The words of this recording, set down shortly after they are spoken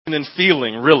and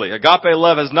feeling, really. Agape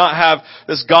love does not have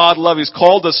this God love He's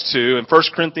called us to in 1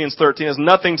 Corinthians 13. It has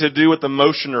nothing to do with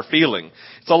emotion or feeling.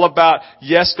 It's all about,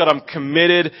 yes, God, I'm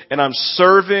committed and I'm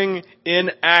serving in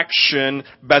action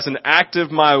as an act of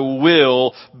my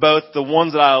will, both the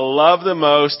ones that I love the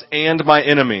most and my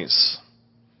enemies.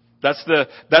 That's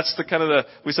the kind of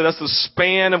we said that's the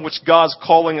span of which God's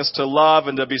calling us to love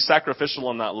and to be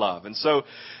sacrificial in that love. And so,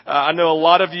 I know a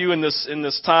lot of you in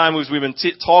this time as we've been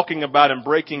talking about and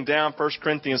breaking down 1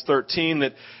 Corinthians 13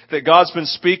 that God's been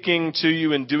speaking to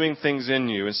you and doing things in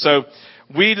you. And so,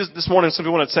 we this morning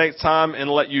simply want to take time and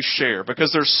let you share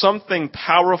because there's something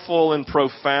powerful and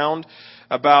profound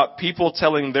about people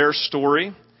telling their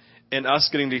story and us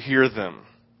getting to hear them.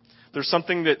 There's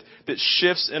something that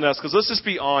shifts in us. Because let's just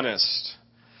be honest.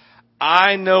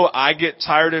 I know I get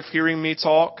tired of hearing me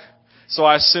talk. So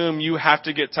I assume you have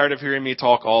to get tired of hearing me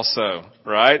talk also.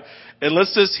 Right? And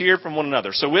let's just hear from one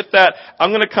another. So with that,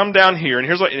 I'm going to come down here. And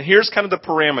here's kind of the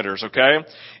parameters, okay?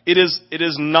 It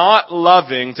is not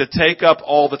loving to take up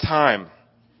all the time.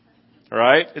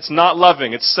 Right? It's not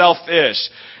loving. It's selfish.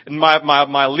 And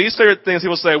my least favorite thing is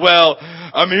people say, well,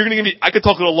 I mean, you're going to give me, I could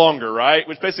talk a little longer, right?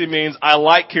 Which basically means I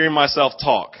like hearing myself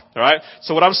talk. All right?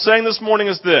 So what I'm saying this morning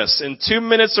is this. In 2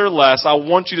 minutes or less, I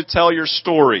want you to tell your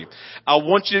story. I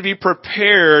want you to be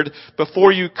prepared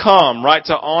before you come, right?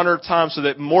 To honor time so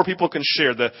that more people can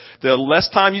share. The less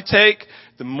time you take,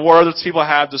 the more other people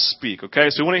have to speak. Okay?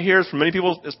 So we want to hear as many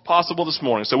people as possible this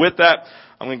morning. So with that,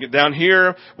 I'm going to get down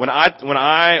here. When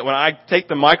I take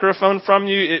the microphone from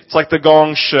you, it's like the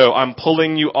Gong Show. I'm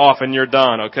pulling you off and you're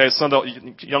done. Okay? Some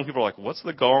young people are like, what's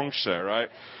the Gong Show, right?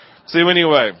 So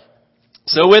anyway.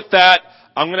 So with that,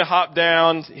 I'm going to hop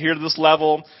down here to this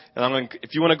level. And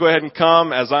if you want to go ahead and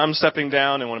come as I'm stepping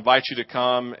down, and I want to invite you to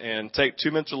come and take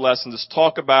 2 minutes or less and just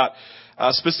talk about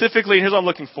specifically, here's what I'm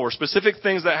looking for, specific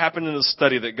things that happened in the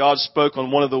study that God spoke on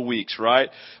one of the weeks, right?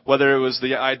 Whether it was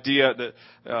the idea that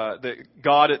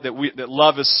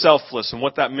love is selfless and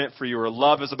what that meant for you, or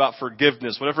love is about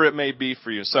forgiveness, whatever it may be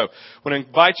for you. So I want to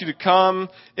invite you to come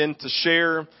and to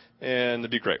share, and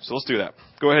it'd be great. So let's do that.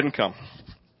 Go ahead and come.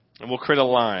 And we'll create a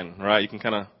line, right? You can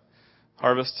kind of,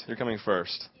 Harvest, you're coming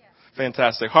first. Yeah.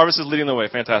 Fantastic. Harvest is leading the way.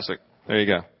 Fantastic. There you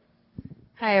go.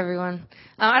 Hi, everyone.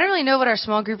 I don't really know what our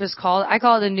small group is called. I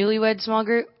call it a newlywed small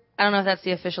group. I don't know if that's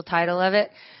the official title of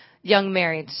it. Young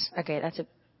marrieds. Okay, that's a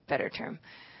better term.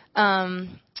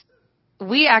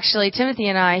 We actually, Timothy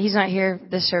and I, he's not here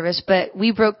this service, but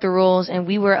we broke the rules and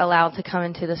we were allowed to come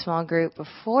into the small group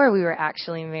before we were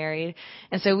actually married.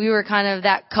 And so we were kind of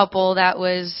that couple that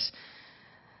was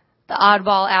the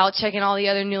oddball out, checking all the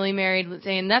other newly married,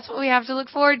 saying that's what we have to look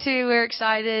forward to. We're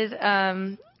excited.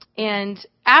 And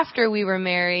after we were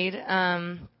married,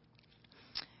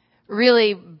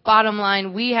 really, bottom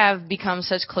line, we have become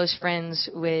such close friends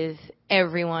with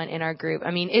everyone in our group.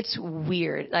 I mean, it's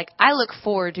weird. Like, I look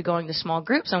forward to going to small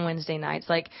groups on Wednesday nights.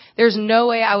 Like, there's no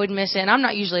way I would miss it. And I'm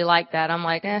not usually like that. I'm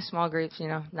like, small groups,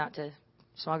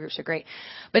 small groups are great.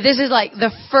 But this is like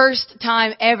the first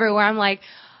time ever where I'm like,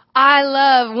 I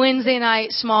love Wednesday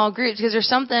night small groups because there's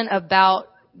something about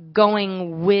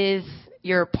going with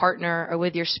your partner or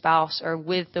with your spouse or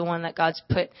with the one that God's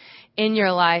put in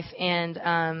your life. And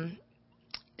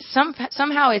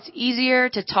somehow it's easier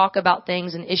to talk about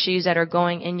things and issues that are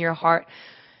going in your heart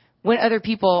when other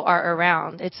people are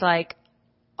around. It's like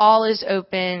all is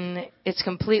open. It's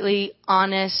completely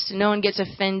honest. No one gets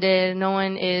offended. No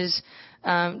one is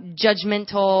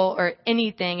judgmental or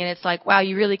anything. And it's like, wow,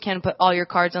 you really can put all your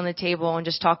cards on the table and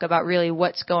just talk about really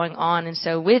what's going on. And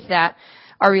so with that,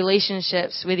 our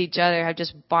relationships with each other have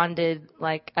just bonded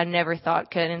like I never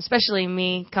thought could. And especially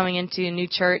me coming into a new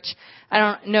church. I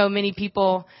don't know many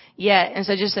people yet. And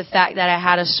so just the fact that I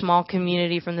had a small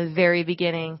community from the very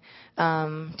beginning,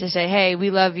 to say, hey, we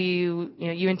love you.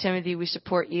 You and Timothy, we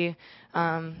support you.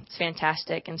 It's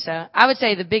fantastic. And so I would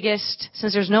say the biggest,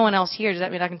 since there's no one else here, does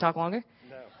that mean I can talk longer?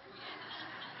 No.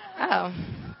 Oh.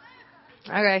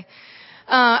 Okay.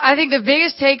 I think the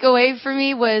biggest takeaway for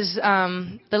me was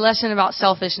the lesson about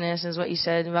selfishness, is what you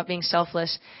said, about being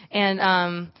selfless. And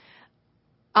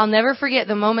I'll never forget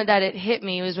the moment that it hit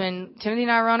me. It was when Timothy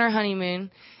and I were on our honeymoon,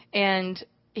 and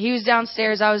he was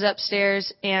downstairs, I was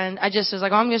upstairs, and I just was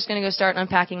like, I'm just going to go start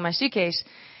unpacking my suitcase.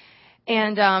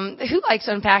 And who likes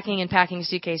unpacking and packing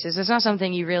suitcases? It's not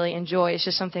something you really enjoy. It's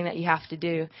just something that you have to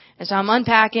do. And so I'm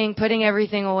unpacking, putting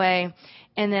everything away.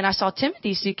 And then I saw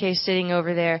Timothy's suitcase sitting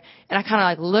over there. And I kind of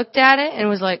like looked at it and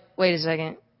was like, wait a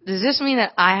second. Does this mean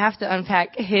that I have to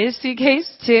unpack his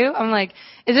suitcase too? I'm like,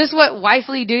 is this what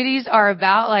wifely duties are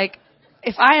about? Like,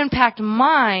 if I unpacked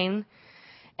mine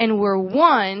and we're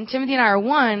one, Timothy and I are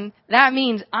one, that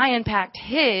means I unpacked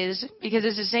his, because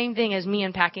it's the same thing as me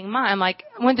unpacking mine. I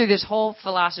went through this whole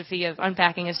philosophy of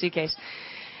unpacking a suitcase.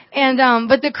 And,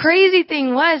 but the crazy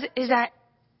thing is that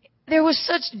there was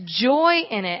such joy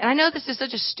in it. And I know this is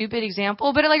such a stupid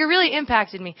example, but it really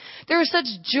impacted me. There was such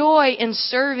joy in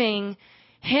serving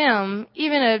him,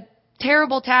 even a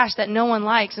terrible task that no one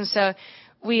likes. And so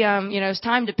we, it's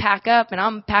time to pack up, and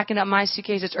I'm packing up my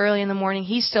suitcase. It's early in the morning.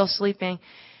 He's still sleeping.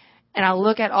 And I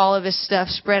look at all of his stuff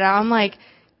spread out. I'm like,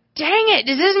 dang it.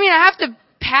 Does this mean I have to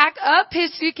pack up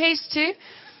his suitcase too?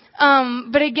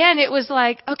 But again, it was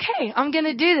okay, I'm going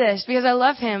to do this because I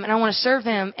love him and I want to serve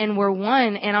him, and we're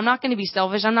one, and I'm not going to be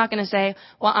selfish. I'm not going to say,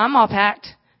 well, I'm all packed.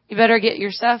 You better get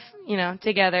your stuff,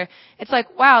 together. It's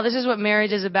wow, this is what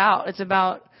marriage is about. It's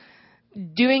about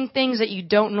doing things that you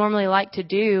don't normally like to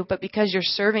do, but because you're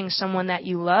serving someone that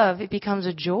you love, it becomes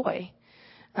a joy.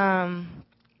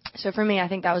 So for me, I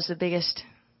think that was the biggest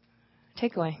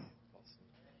takeaway.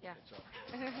 Yeah.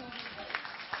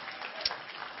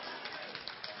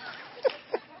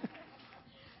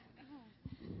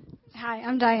 Hi,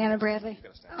 I'm Diana Bradley.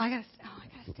 I gotta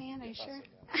stand. Are you sure?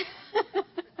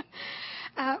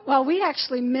 Well, we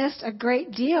actually missed a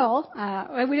great deal.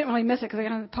 We didn't really miss it because they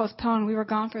got postponed. We were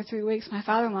gone for 3 weeks. My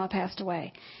father-in-law passed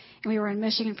away, and we were in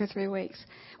Michigan for 3 weeks,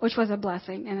 which was a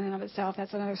blessing in and of itself.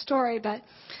 That's another story. But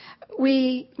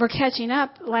we were catching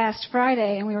up last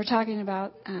Friday, and we were talking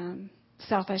about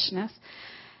selfishness.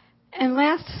 And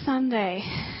last Sunday,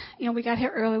 we got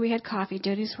here early. We had coffee.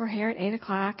 Duties were here at 8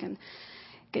 o'clock, and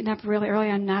getting up really early.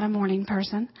 I'm not a morning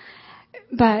person.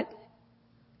 But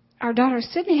our daughter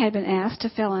Sydney had been asked to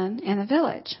fill in the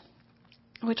village,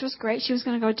 which was great. She was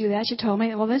going to go do that. She told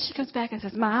me. Well, then she comes back and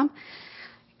says, Mom,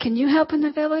 can you help in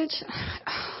the village?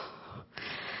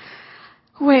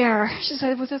 Where? She said,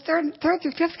 it was the third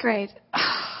through fifth grade.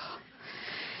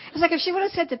 It's if she would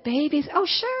have said the babies, oh,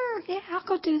 sure, yeah, I'll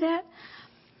go do that.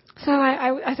 So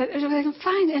I said, if I can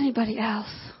find anybody else,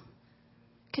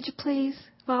 could you please?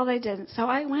 Well, they didn't. So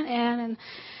I went in,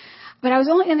 but I was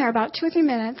only in there about 2 or 3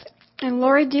 minutes, and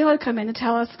Lori Deal had come in to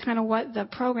tell us kind of what the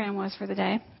program was for the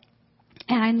day.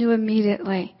 And I knew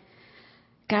immediately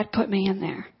God put me in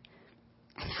there.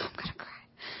 And now I'm going to cry.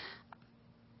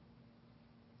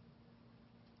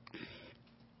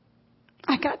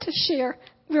 I got to share.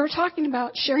 We were talking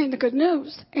about sharing the good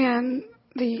news, and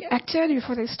the activity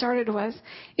before they started was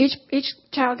each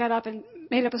child got up and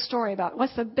made up a story about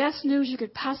what's the best news you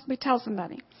could possibly tell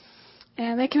somebody.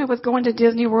 And they came up with going to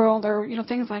Disney World or,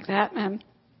 things like that. And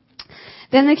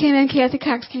then they came in, Kathy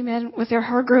Cox came in with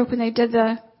her group, and they did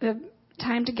the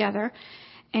time together.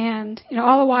 And,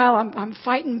 all the while I'm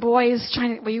fighting boys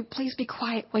trying to, will you please be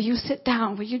quiet? Will you sit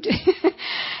down? Will you do?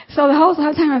 So the whole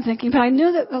time I'm thinking, but I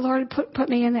knew that the Lord put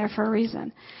me in there for a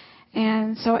reason.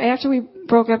 And so after we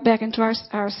broke up back into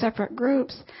our separate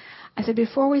groups, I said,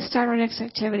 before we start our next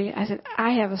activity, I said, I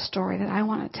have a story that I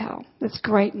want to tell. That's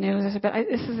great news. I said, but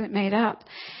this isn't made up.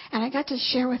 And I got to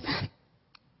share with them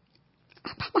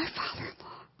about my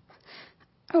father-in-law,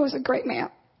 who was a great man,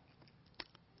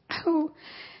 who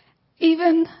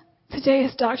even today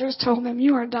his doctors told him,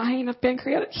 you are dying of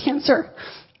pancreatic cancer,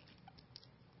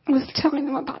 was telling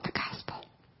them about the gospel.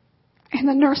 And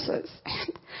the nurses.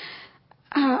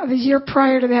 And the year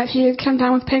prior to that, he had come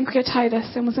down with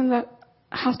pancreatitis and was in the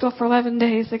hospital for 11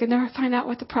 days. They could never find out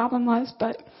what the problem was,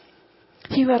 but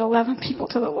he led 11 people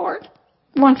to the Lord,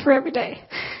 one for every day.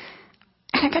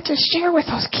 And I got to share with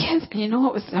those kids. And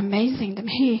what was amazing to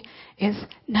me is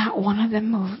not one of them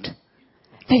moved.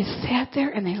 They sat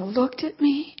there and they looked at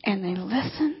me and they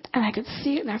listened, and I could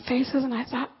see it in their faces, and I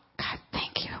thought, God,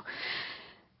 thank you.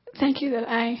 Thank you that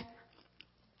I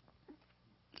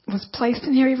was placed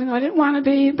in here even though I didn't want to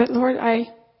be, but Lord, I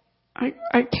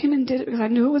came and did it because I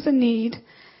knew it was a need,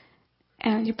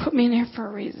 and you put me in here for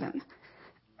a reason.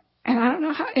 And I don't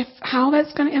know how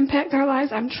that's going to impact our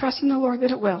lives. I'm trusting the Lord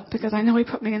that it will, because I know He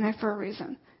put me in there for a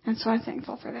reason. And so I'm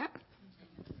thankful for that.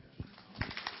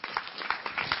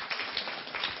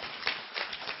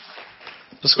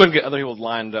 Let's go ahead and get other people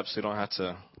lined up so you don't have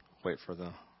to wait for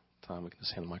the time. We can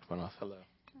just hand the microphone off. Hello.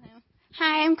 Hello.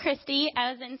 Hi, I'm Christy.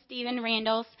 I was in Stephen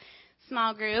Randall's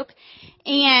small group.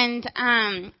 And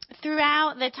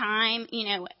throughout the time,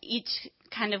 each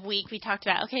kind of week we talked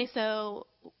about, okay, so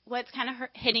what's kind of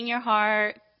hitting your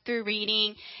heart through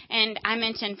reading? And I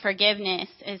mentioned forgiveness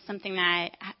is something that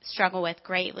I struggle with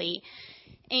greatly.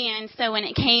 And so when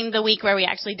it came the week where we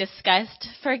actually discussed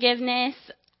forgiveness,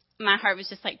 my heart was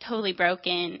just totally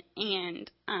broken. And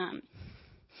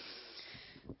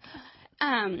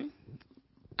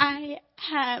I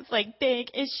have big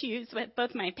issues with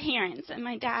both my parents and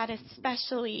my dad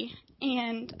especially.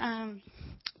 and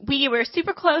we were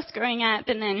super close growing up,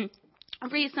 and then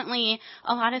recently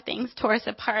a lot of things tore us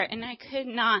apart, and I could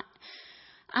not,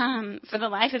 for the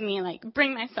life of me, like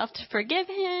bring myself to forgive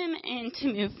him and to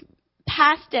move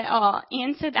past it all.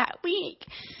 And so that week,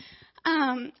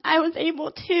 I was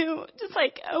able to just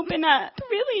like open up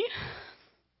really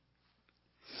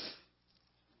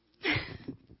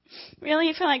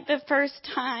for like the first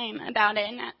time about it.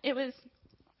 And it was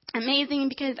amazing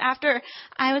because after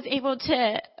I was able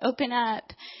to open up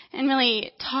and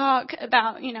really talk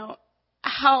about, you know,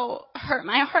 how hurt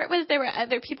my heart was, there were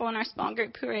other people in our small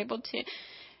group who were able to,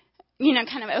 you know,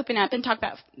 kind of open up and talk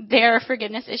about their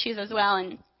forgiveness issues as well.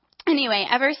 And anyway,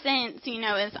 ever since, you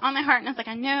know, it was on my heart, and I was like,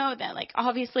 I know that, like,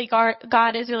 obviously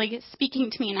God is really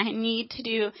speaking to me, and I need to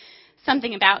do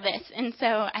something about this. And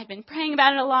so I've been praying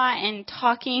about it a lot and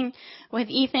talking with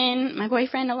Ethan, my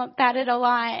boyfriend, about it a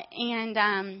lot.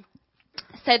 And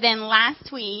so then last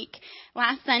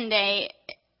Sunday,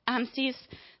 Steve's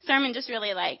sermon just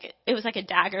really, like, it was like a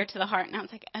dagger to the heart. And I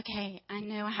was like, okay, I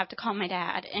know I have to call my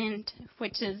dad, and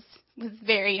which was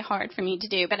very hard for me to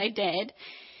do, but I did.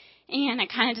 And I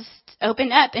kind of just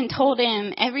opened up and told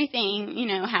him everything, you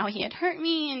know, how he had hurt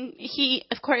me. And he,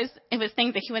 of course, it was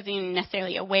things that he wasn't even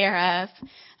necessarily aware of.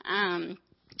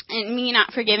 And me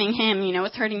not forgiving him, you know,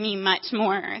 was hurting me much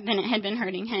more than it had been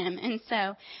hurting him. And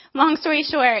so, long story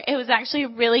short, it was actually a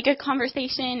really good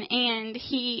conversation, and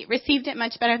he received it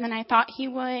much better than I thought he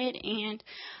would. And,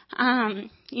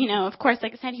 you know, of course,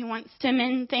 like I said, he wants to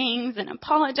mend things and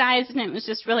apologize, and it was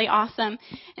just really awesome.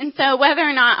 And so whether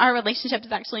or not our relationship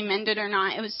is actually mended or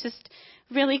not, it was just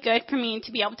really good for me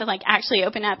to be able to, like, actually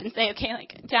open up and say, okay,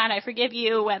 like, Dad, I forgive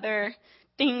you, whether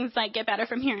things, like, get better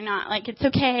from here or not. Like, it's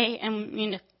okay,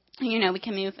 and, you know, we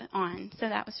can move on. So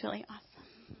that was really awesome.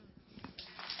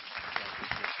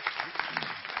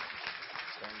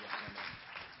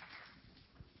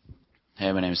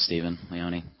 Hey, my name is Stephen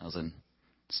Leone. I was in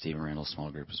Stephen Randall's small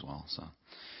group as well. So,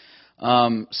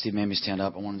 Steve made me stand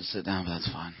up. I wanted to sit down, but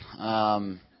that's fine.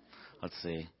 Let's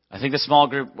see. I think the small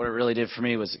group, what it really did for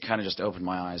me was it kind of just opened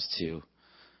my eyes to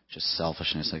just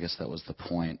selfishness. I guess that was the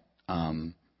point.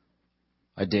 I'm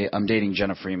dating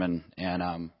Jenna Freeman, and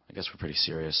I guess we're pretty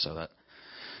serious, so that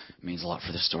means a lot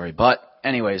for this story. But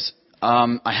anyways,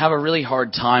 I have a really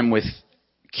hard time with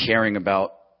caring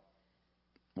about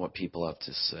what people have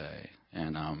to say,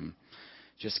 and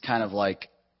just kind of like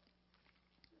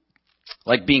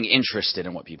being interested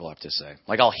in what people have to say.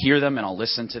 Like, I'll hear them and I'll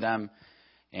listen to them,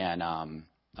 and I'm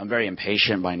very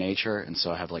impatient by nature, and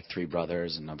so I have like 3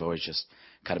 brothers, and I've always just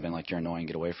kind of been like, you're annoying,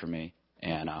 get away from me.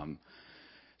 And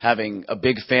having a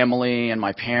big family and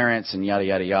my parents and yada,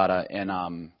 yada, yada.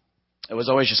 And it was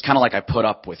always just kind of like I put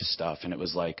up with stuff. And it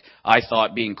was like I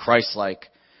thought being Christ-like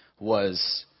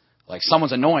was like,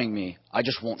 someone's annoying me, I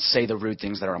just won't say the rude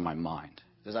things that are on my mind.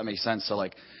 Does that make sense? So,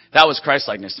 like, that was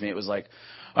Christ-likeness to me. It was like,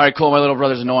 all right, cool, my little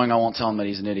brother's annoying, I won't tell him that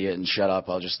he's an idiot and shut up.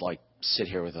 I'll just, like, sit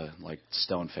here with a, like,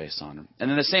 stone face on him. And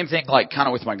then the same thing, like, kind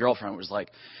of with my girlfriend. It was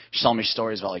like, she told me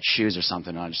stories about, like, shoes or something.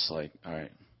 And I was just like, all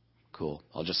right, cool.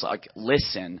 I'll just, like,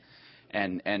 listen.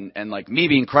 And like, me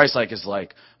being Christ-like is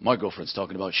like, my girlfriend's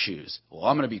talking about shoes. Well,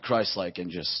 I'm going to be Christ-like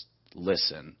and just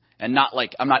listen. And not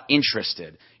like, I'm not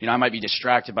interested. You know, I might be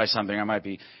distracted by something. I might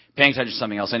be paying attention to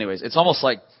something else. Anyways, it's almost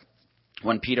like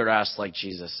when Peter asked, like,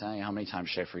 Jesus, hey, how many times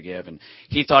should I forgive? And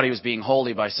he thought he was being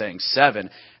holy by saying 7.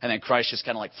 And then Christ just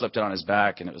kind of like flipped it on his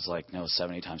back. And it was like, no,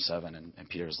 70 times 7. And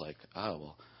Peter was like, oh,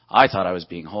 well, I thought I was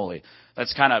being holy.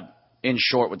 That's kind of, in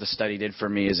short, what the study did for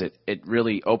me is it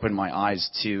really opened my eyes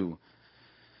to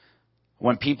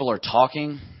when people are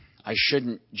talking, I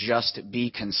shouldn't just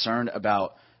be concerned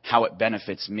about how it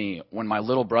benefits me. When my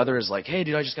little brother is like, hey,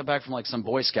 dude, I just got back from like some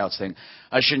Boy Scouts thing,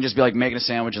 I shouldn't just be like making a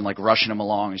sandwich and like rushing him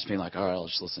along and just being like, all right, I'll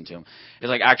just listen to him. It's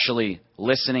like actually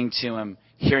listening to him,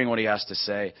 hearing what he has to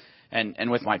say.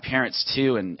 And with my parents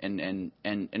too,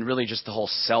 and really just the whole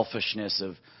selfishness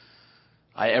of,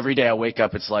 every day I wake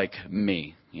up, it's like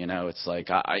me, you know, it's like,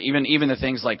 even the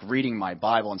things like reading my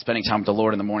Bible and spending time with the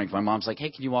Lord in the morning. My mom's like,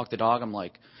 hey, can you walk the dog? I'm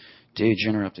like, dude, you're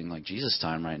interrupting like Jesus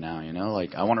time right now, you know,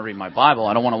 like I want to read my Bible.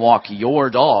 I don't want to walk your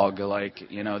dog. Like,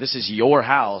 you know, this is your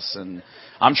house and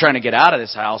I'm trying to get out of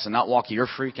this house and not walk your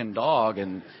freaking dog.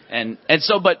 And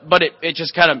so, but it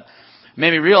just kind of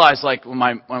made me realize, like, when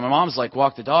my mom's like,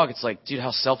 walk the dog, it's like, dude,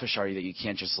 how selfish are you that you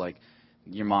can't just like,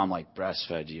 your mom like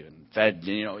breastfed you and fed,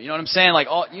 you know what I'm saying? Like,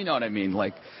 all, you know what I mean?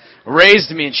 Like,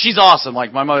 raised me, and she's awesome.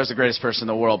 Like, my mother's the greatest person in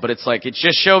the world, but it's like, it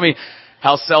just showed me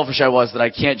how selfish I was that I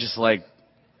can't just like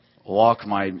walk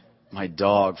my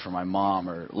dog for my mom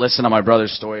or listen to my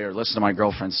brother's story or listen to my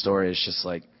girlfriend's story. It's just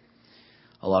like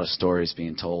a lot of stories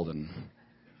being told,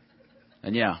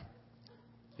 and yeah,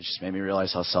 it just made me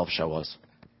realize how selfish I was.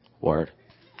 Word.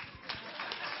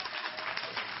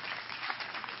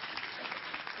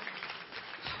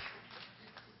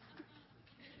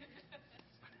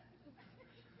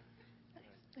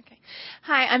 Okay.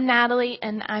 Hi, I'm Natalie,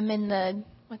 and I'm in the,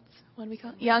 what do we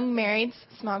call it? Young Marrieds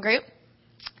small group.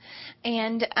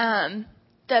 And I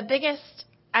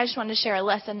just wanted to share a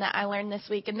lesson that I learned this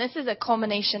week. And this is a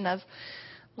culmination of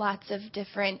lots of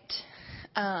different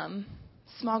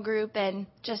small group and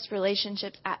just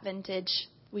relationships at Vintage.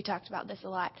 We talked about this a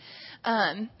lot.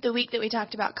 The week that we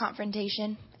talked about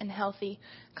confrontation and healthy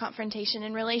confrontation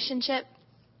in relationship.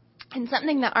 And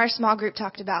something that our small group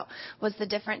talked about was the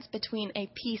difference between a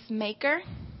peacemaker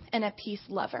and a peace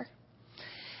lover.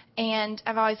 And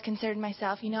I've always considered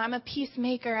myself, I'm a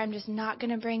peacemaker. I'm just not going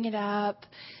to bring it up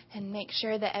and make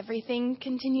sure that everything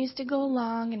continues to go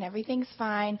along and everything's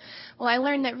fine. Well, I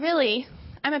learned that really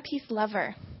I'm a peace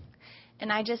lover.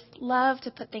 And I just love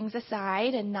to put things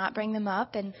aside and not bring them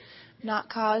up and not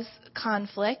cause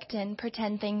conflict and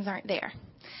pretend things aren't there.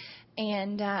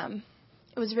 And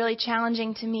it was really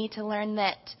challenging to me to learn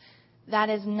that that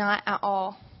is not at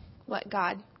all what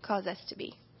God calls us to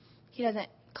be. He doesn't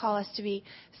call us to be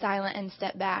silent and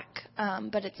step back,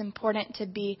 but it's important to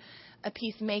be a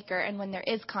peacemaker. And when there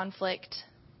is conflict,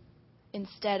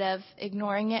 instead of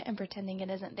ignoring it and pretending it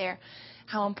isn't there,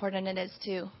 how important it is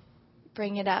to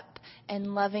bring it up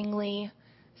and lovingly,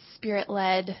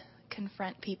 Spirit-led,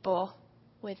 confront people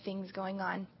with things going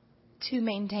on to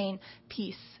maintain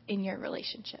peace in your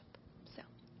relationship. So,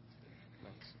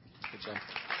 good job.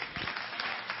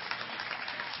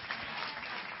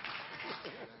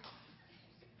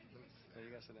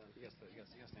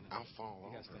 I'll fall over.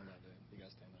 You gotta stand up, dude. You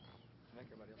gotta stand up. Make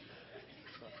everybody else.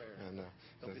 It's not fair. I know.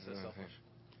 Don't be so selfish.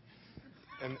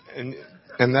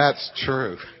 And that's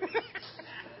true.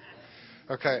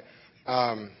 Okay.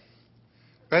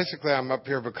 Basically, I'm up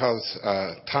here because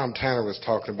Tom Tanner was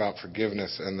talking about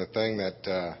forgiveness, and the thing that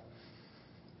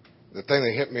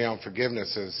hit me on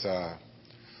forgiveness is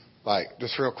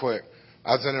just real quick.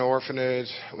 I was in an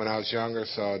orphanage when I was younger,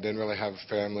 so I didn't really have a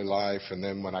family life. And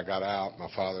then when I got out, my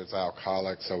father's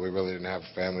alcoholic, so we really didn't have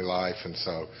a family life. And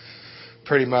so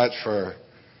pretty much for,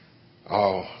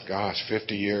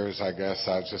 50 years, I guess,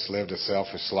 I've just lived a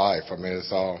selfish life. I mean,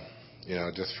 it's all,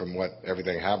 just from what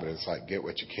everything happened, it's like get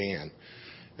what you can.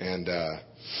 And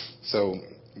so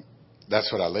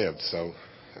that's what I lived. So,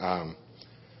 and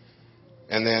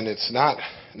then it's not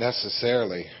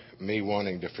necessarily me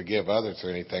wanting to forgive others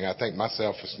or anything. I think my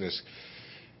selfishness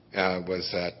was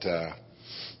that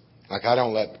I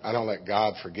don't let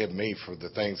God forgive me for the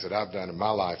things that I've done in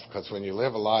my life, because when you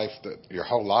live a life that your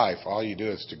whole life all you do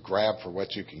is to grab for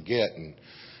what you can get,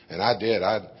 and I did.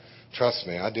 Trust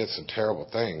me, I did some terrible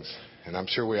things, and I'm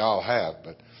sure we all have,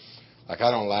 but I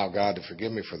don't allow God to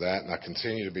forgive me for that, and I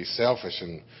continue to be selfish.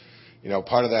 And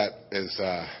part of that is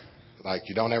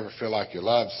you don't ever feel like you're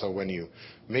loved, so when you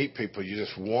meet people, you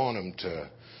just want them to,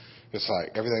 it's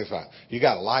like everything's about, you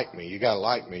got to like me, you got to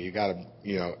like me, you got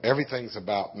to, everything's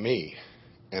about me.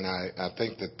 And I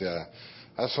think that,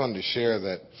 I just wanted to share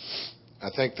that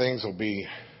I think things will be,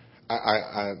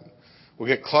 we'll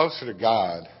get closer to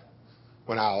God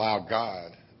when I allow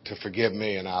God to forgive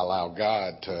me and I allow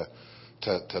God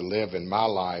to live in my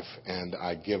life, and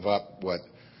I give up what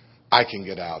I can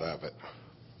get out of it.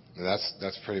 And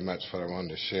that's pretty much what I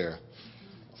wanted to share.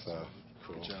 So,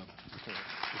 cool. Good job.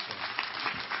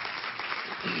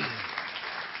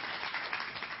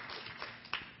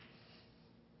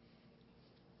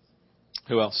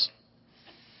 Who else?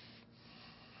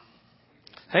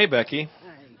 Hey, Becky. Hey.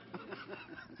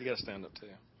 You got to stand up, too.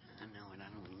 I know it. I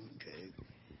don't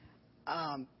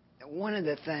want to. One of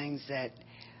the things that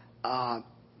I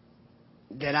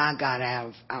got out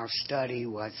of our study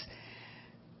was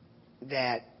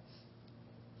that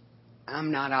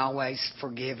I'm not always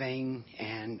forgiving,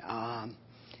 and I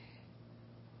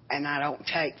don't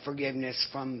take forgiveness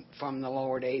from the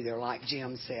Lord either. Like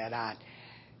Jim said, I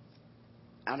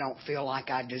don't feel like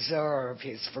I deserve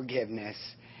His forgiveness,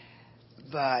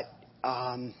 but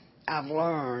I've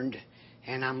learned,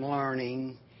 and I'm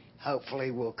learning,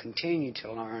 hopefully will continue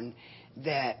to learn,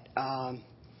 that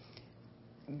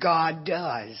God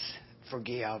does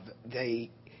forgive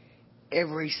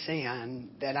every sin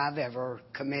that I've ever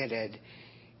committed,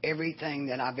 everything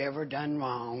that I've ever done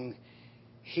wrong.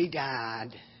 He died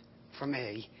for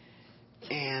me.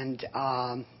 And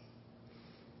I'm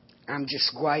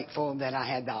just grateful that I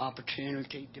had the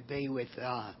opportunity to be with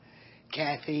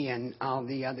Kathy and all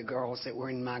the other girls that were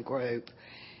in my group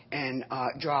and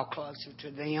draw closer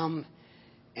to them.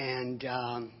 And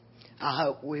I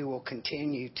hope we will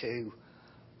continue to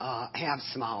have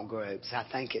small groups. I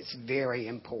think it's very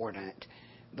important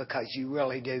because you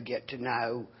really do get to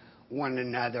know one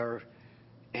another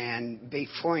and be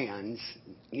friends,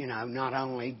 not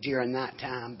only during that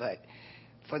time, but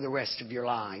for the rest of your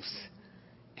lives.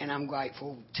 And I'm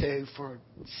grateful, too, for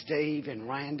Steve and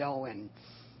Randall and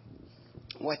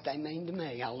what they mean to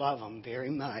me. I love them very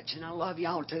much, and I love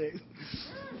y'all, too.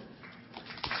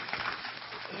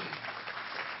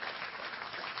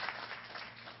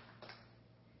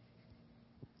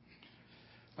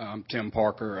 I'm Tim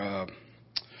Parker.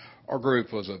 Our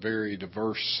group was a very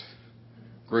diverse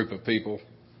group of people.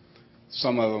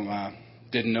 Some of them I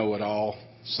didn't know at all.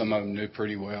 Some of them knew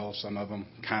pretty well. Some of them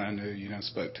kind of knew,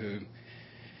 spoke to them.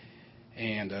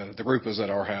 And the group was at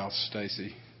our house.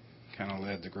 Stacy kind of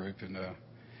led the group. And, I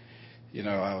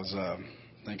was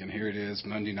thinking, here it is,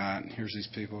 Monday night, and here's these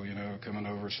people, coming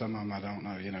over. Some of them I don't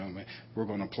know, we're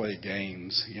going to play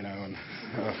games, and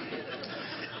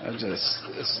I just,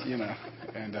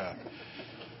 and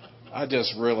I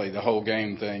just really, the whole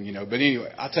game thing, But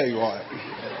anyway, I'll tell you what.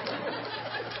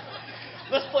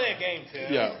 Let's play a game,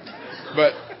 Tim. Yeah.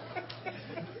 But,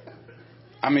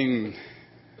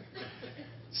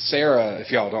 Sarah,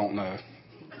 if y'all don't know,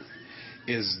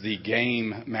 is the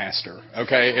game master,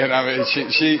 okay? And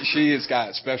she has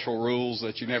got special rules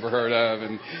that you never heard of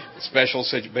and special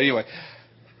situations. But anyway,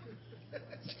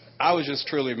 I was just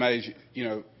truly amazed,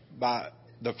 by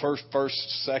the first,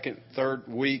 second, third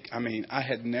week. I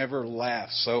had never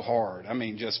laughed so hard.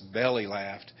 Just belly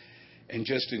laughed and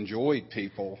just enjoyed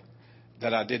people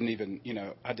that I didn't even,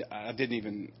 I didn't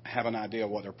even have an idea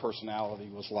what their personality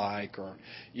was like, or,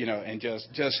 and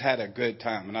just had a good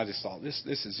time. And I just thought, this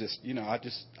is just,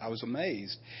 I was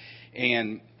amazed.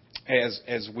 And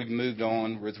as we moved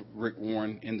on with Rick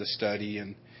Warren in the study,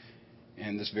 and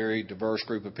this very diverse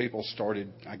group of people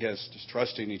started, I guess, just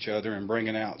trusting each other and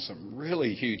bringing out some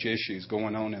really huge issues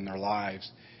going on in their lives.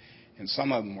 And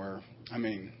some of them were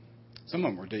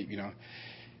deep,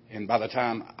 And by the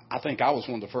time, I think I was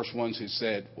one of the first ones who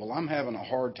said, well, I'm having a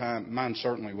hard time. Mine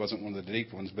certainly wasn't one of the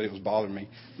deep ones, but it was bothering me.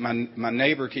 My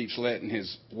neighbor keeps letting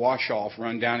his wash-off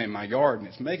run down in my yard, and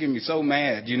it's making me so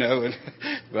mad,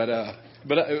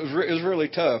 But it was really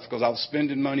tough because I was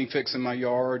spending money fixing my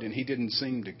yard, and he didn't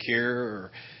seem to care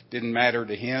or didn't matter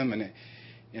to him.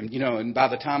 And by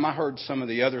the time I heard some of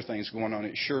the other things going on,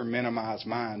 it sure minimized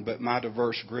mine. But my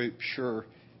diverse group sure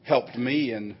helped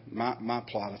me in my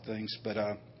plot of things. But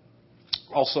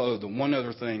also, the one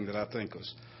other thing that I think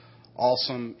was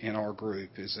awesome in our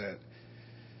group is that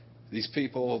these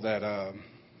people that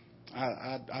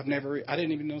I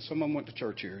didn't even know some of them went to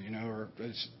church here, or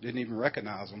just didn't even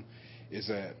recognize them, is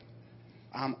that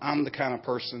I'm the kind of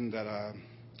person that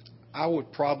I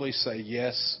would probably say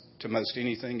yes to most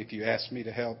anything if you asked me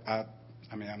to help.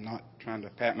 I'm not trying to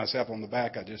pat myself on the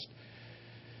back. I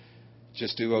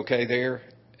just do okay there,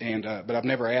 but I've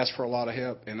never asked for a lot of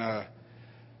help. And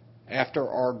after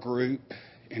our group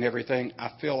and everything,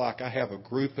 I feel like I have a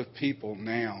group of people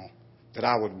now that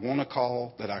I would want to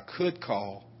call, that I could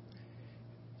call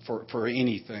for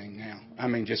anything now.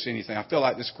 Just anything. I feel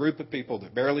like this group of people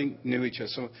that barely knew each other,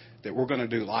 so that we're going to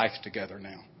do life together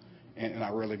now. And I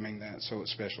really mean that, so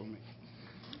it's special to me.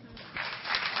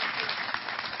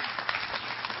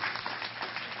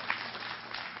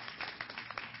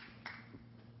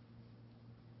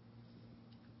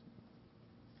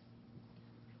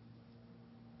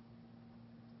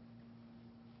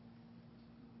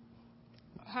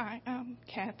 Hi, I'm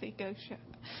Kathy Gosha.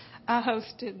 I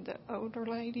hosted the older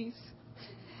ladies,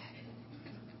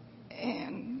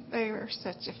 and they were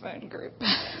such a fun group.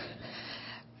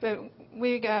 But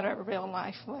we got a real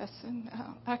life lesson.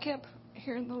 I kept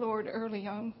hearing the Lord early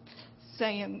on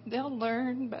saying they'll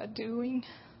learn by doing.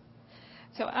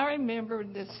 So I remember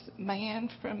this man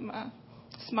from a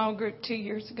small group 2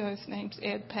 years ago. His name's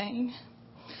Ed Payne.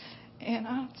 And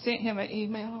I sent him an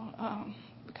email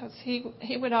because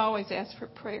he would always ask for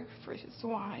prayer for his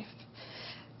wife.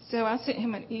 So I sent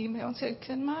him an email and said,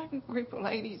 can my group of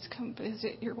ladies come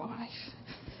visit your wife?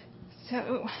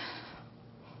 So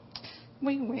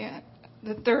we went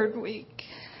the third week.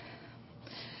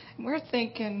 We're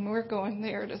thinking we're going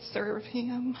there to serve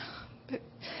him, but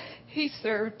he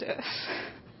served us.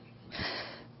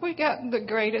 We got the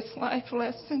greatest life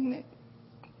lesson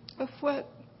of what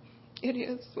it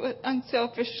is, what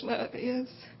unselfish love is,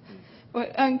 what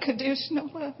unconditional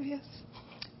love is.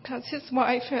 Because his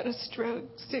wife had a stroke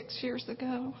 6 years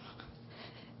ago,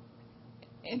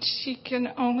 and she can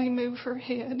only move her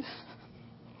head.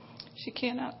 She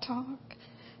cannot talk,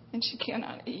 and she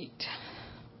cannot eat.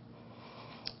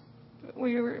 But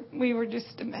we were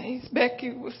just amazed.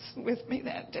 Becky was with me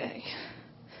that day.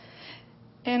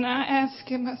 And I asked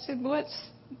him, I said, what's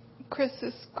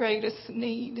Chris's greatest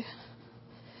need?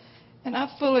 And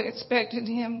I fully expected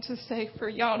him to say for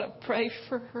y'all to pray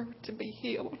for her to be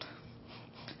healed.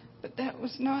 But that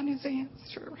was not his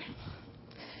answer.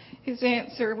 His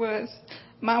answer was,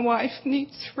 my wife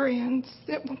needs friends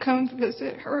that will come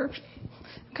visit her.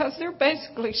 Because they're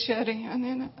basically shut in.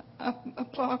 And I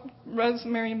applaud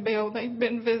Rosemary and Bill. They've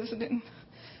been visiting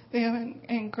them.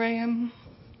 And Graham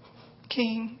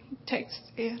King takes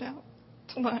Ed out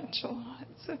to lunch a lot.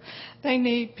 So they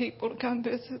need people to come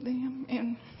visit them.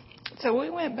 And so we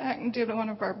went back and did one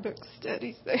of our book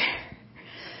studies there.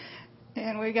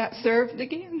 And we got served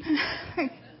again.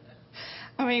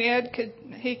 I mean, Ed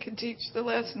could teach the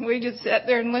lesson. We just sat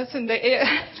there and listened to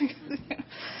Ed.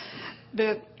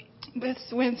 But this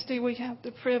Wednesday we have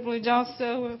the privilege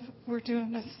also of, we're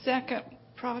doing a second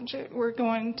project. We're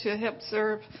going to help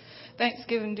serve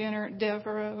Thanksgiving dinner at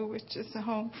Devereaux, which is a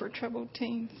home for troubled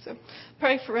teens. So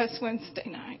pray for us Wednesday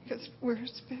night because we're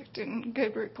expecting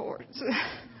good reports.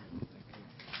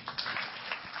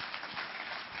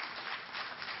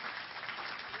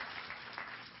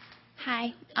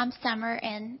 Hi, I'm Summer,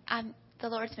 and the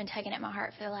Lord's been tugging at my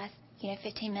heart for the last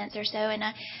 15 minutes or so. And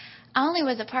I only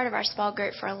was a part of our small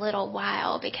group for a little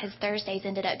while because Thursdays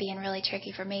ended up being really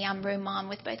tricky for me. I'm room mom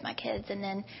with both my kids, and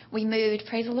then we moved,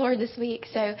 praise the Lord, this week,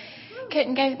 so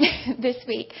couldn't go this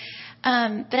week.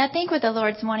 But I think what the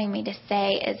Lord's wanting me to say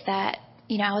is that,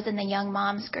 I was in the young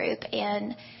moms group,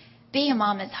 and being a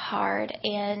mom is hard,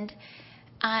 and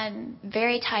I'm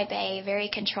very type A, very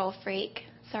control freak.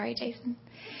 Sorry, Jason.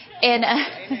 And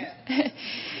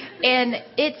and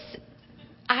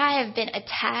I have been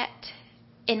attacked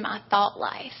in my thought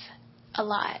life a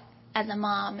lot as a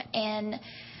mom, and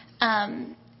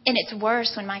it's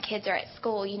worse when my kids are at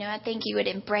school. I think you would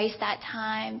embrace that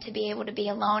time to be able to be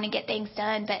alone and get things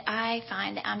done, but I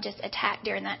find that I'm just attacked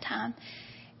during that time,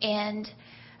 and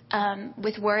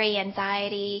with worry,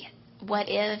 anxiety, what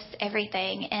ifs,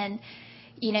 everything. And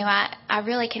I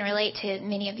really can relate to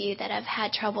many of you that have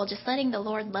had trouble just letting the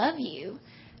Lord love you,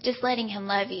 just letting Him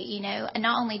love you, and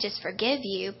not only just forgive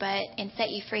you, and set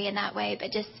you free in that way,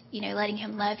 but just, letting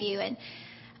Him love you. And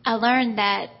I learned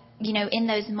that, in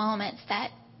those moments that,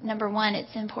 number one,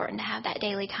 it's important to have that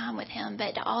daily time with Him,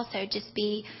 but to also just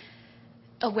be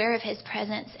aware of His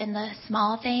presence in the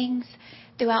small things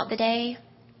throughout the day.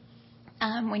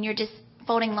 When you're just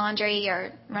folding laundry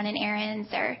or running errands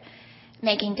or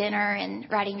making dinner and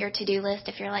writing your to-do list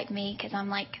if you're like me, because I'm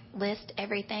like list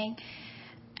everything,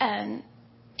 and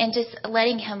just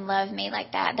letting Him love me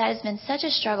like that has been such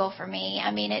a struggle for me. I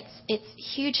mean, it's a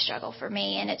huge struggle for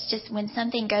me, and it's just when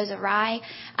something goes awry,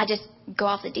 I just go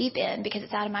off the deep end because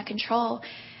it's out of my control.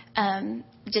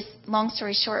 Just long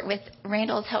story short, with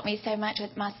Randall's helped me so much.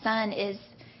 With my son is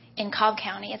in Cobb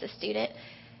County as a student.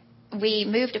 We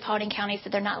moved to Paulding County, so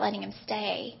they're not letting him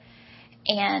stay,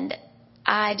 and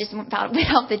I just went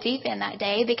off the deep end that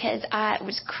day because I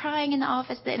was crying in the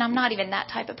office, and I'm not even that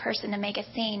type of person to make a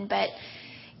scene, but,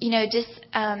 just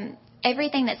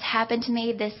everything that's happened to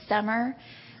me this summer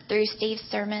through Steve's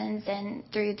sermons and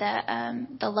through the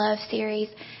Love series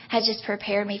has just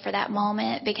prepared me for that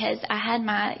moment, because I had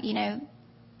my,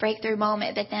 breakthrough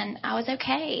moment, but then I was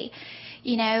okay,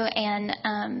 and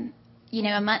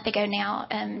a month ago now,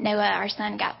 Noah, our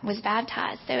son, was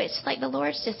baptized. So it's like the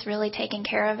Lord's just really taking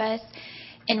care of us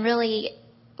and really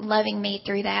loving me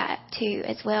through that too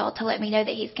as well, to let me know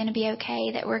that He's going to be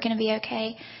okay, that we're going to be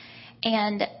okay.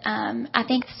 And I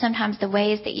think sometimes the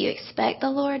ways that you expect the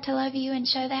Lord to love you and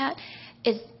show that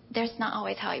that's not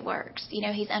always how He works.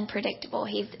 He's unpredictable.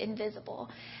 He's invisible.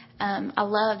 I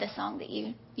love the song that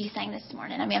you sang this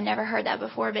morning. I mean, I've never heard that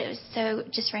before, but it was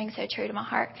just rang so true to my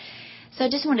heart. So I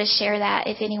just wanted to share that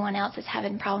if anyone else is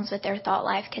having problems with their thought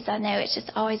life, because I know it's just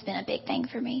always been a big thing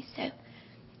for me. So.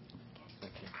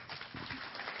 Thank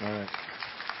you. All right.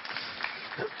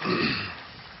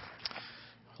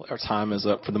 Our time is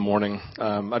up for the morning.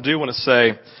 I do want to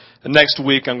say next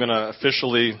week I'm going to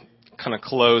officially kind of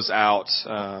close out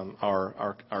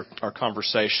our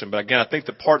conversation. But again, I think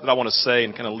the part that I want to say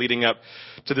and kind of leading up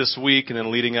to this week and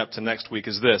then leading up to next week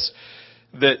is this.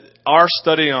 That our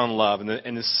study on love, and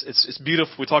it's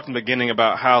beautiful. We talked in the beginning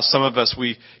about how some of us,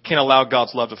 we can't allow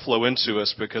God's love to flow into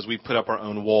us because we put up our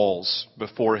own walls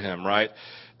before Him, right?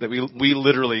 That we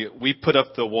literally put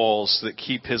up the walls that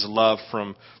keep His love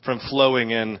from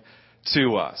flowing in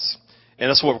to us. And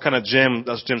that's what that's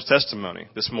Jim's testimony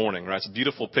this morning, right? It's a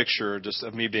beautiful picture just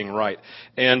of me being right.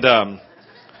 And, no,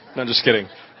 I'm just kidding.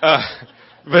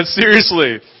 But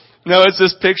seriously, no, it's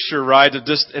this picture, right,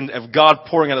 of God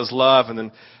pouring out His love, and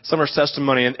then Summer's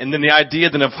testimony, and then the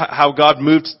idea then of how God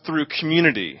moved through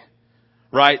community,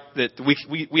 right? That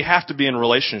we have to be in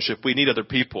relationship. We need other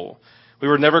people. We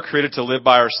were never created to live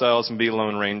by ourselves and be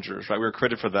lone rangers, right? We were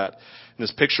created for that. And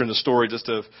this picture in the story just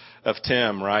of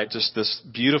Tim, right? Just this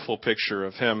beautiful picture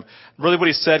of him. Really what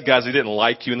he said, guys, he didn't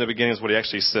like you in the beginning is what he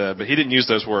actually said, but he didn't use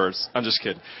those words. I'm just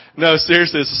kidding. No,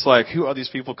 seriously, it's just like, who are these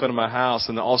people coming to my house?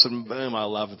 And then all of a sudden, boom, I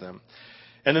love them.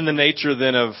 And then the nature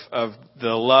then of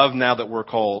the love now that we're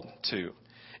called to.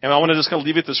 And I want to just kind of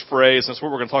leave it this phrase, and that's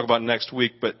what we're going to talk about next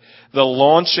week, but the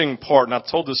launching part, and I've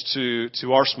told this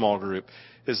to our small group,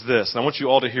 is this, and I want you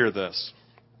all to hear this.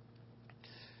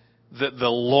 That the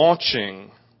launching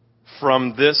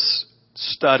from this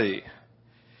study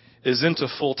is into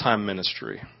full-time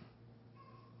ministry.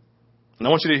 And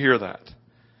I want you to hear that.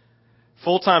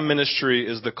 Full-time ministry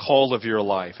is the call of your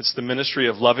life. It's the ministry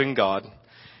of loving God,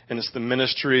 and it's the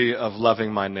ministry of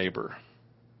loving my neighbor.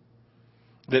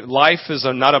 That life is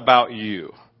not about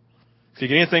you. If you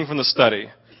get anything from the study,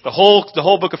 the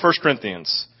whole book of 1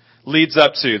 Corinthians leads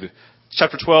up to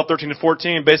chapter 12, 13, and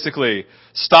 14. Basically,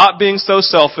 stop being so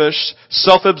selfish,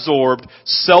 self-absorbed,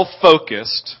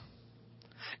 self-focused,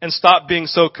 and stop being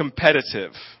so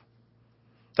competitive.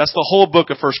 That's the whole book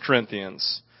of 1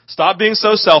 Corinthians. Stop being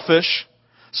so selfish.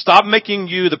 Stop making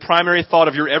you the primary thought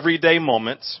of your everyday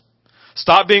moments.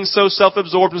 Stop being so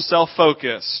self-absorbed and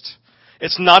self-focused.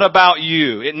 It's not about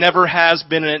you. It never has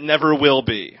been and it never will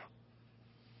be.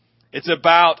 It's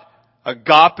about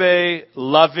agape,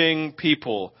 loving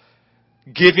people,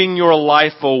 giving your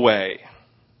life away.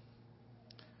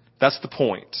 That's the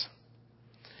point.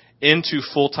 Into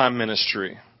full-time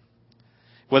ministry.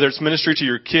 Whether it's ministry to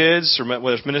your kids or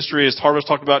whether it's ministry, as Harvest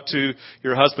talked about, to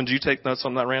your husband. Do you take notes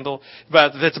on that, Randall?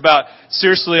 But it's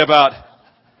seriously about,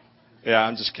 yeah,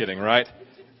 I'm just kidding, right?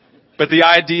 But the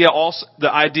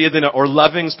idea then, or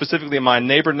loving specifically my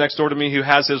neighbor next door to me who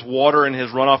has his water and his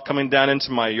runoff coming down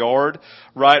into my yard,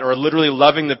 right? Or literally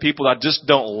loving the people that I just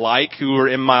don't like who are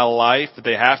in my life, that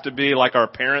they have to be, like our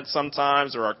parents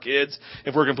sometimes, or our kids,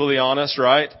 if we're completely honest,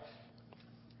 right?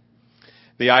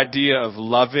 The idea of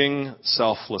loving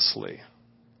selflessly.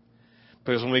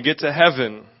 Because when we get to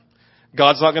heaven,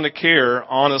 God's not going to care,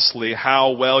 honestly,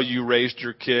 how well you raised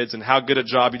your kids and how good a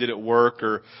job you did at work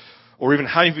or even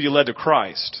how you led to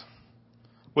Christ.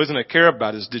 What he's going to care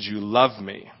about is, did you love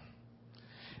me?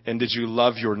 And did you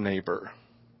love your neighbor?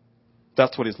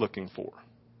 That's what he's looking for.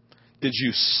 Did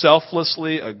you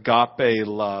selflessly agape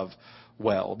love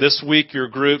well? This week, your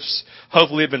groups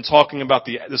hopefully have been talking about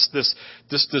this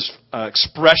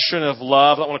expression of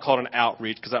love. I don't want to call it an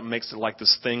outreach because that makes it like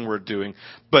this thing we're doing.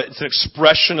 But it's an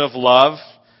expression of love.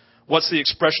 What's the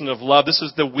expression of love? This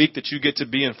is the week that you get to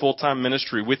be in full-time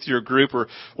ministry with your group or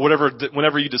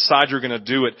whenever you decide you're going to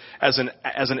do it as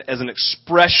an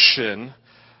expression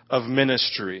of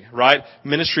ministry, right?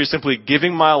 Ministry is simply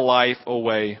giving my life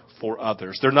away for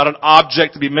others. They're not an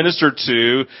object to be ministered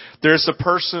to. There's a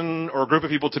person or a group of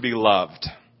people to be loved.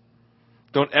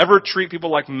 Don't ever treat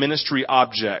people like ministry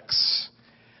objects.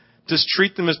 Just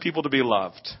treat them as people to be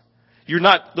loved. You're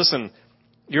not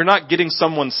getting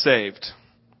someone saved.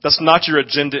 That's not your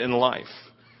agenda in life.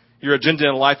 Your agenda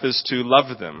in life is to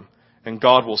love them, and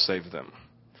God will save them.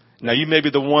 Now, you may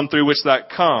be the one through which that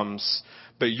comes,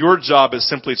 but your job is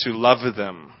simply to love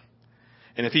them.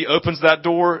 And if He opens that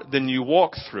door, then you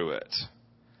walk through it.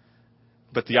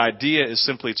 But the idea is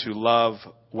simply to love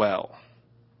well.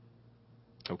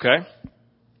 Okay?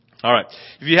 All right.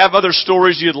 If you have other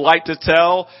stories you'd like to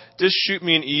tell, just shoot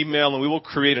me an email and we will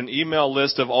create an email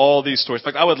list of all these stories. In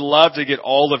fact, I would love to get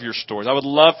all of your stories. I would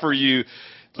love for you,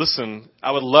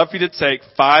 I would love for you to take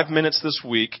 5 minutes this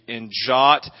week and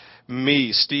jot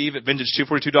me, Steve at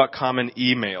vintage242.com, an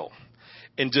email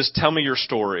and just tell me your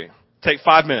story. Take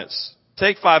 5 minutes.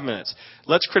 Take 5 minutes.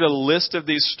 Let's create a list of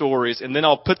these stories and then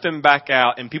I'll put them back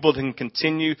out and people can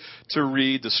continue to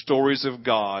read the stories of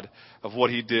God, of what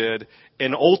He did.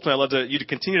 And ultimately, I'd love you to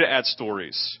continue to add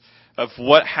stories of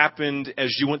what happened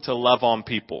as you went to love on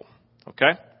people. Okay?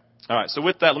 All right. So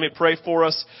with that, let me pray for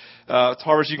us.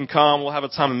 Harvest, you can come. We'll have a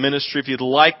time of ministry. If you'd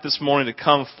like this morning to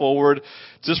come forward,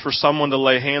 just for someone to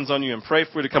lay hands on you and pray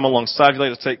for you, to come alongside you,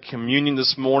 like to take communion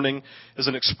this morning as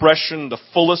an expression, the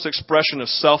fullest expression of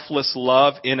selfless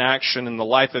love in action in the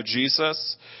life of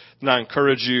Jesus, then I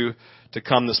encourage you to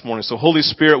come this morning. So Holy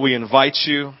Spirit, we invite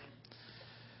you.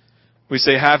 We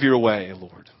say, have your way,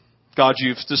 Lord. God,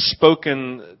 you've just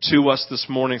spoken to us this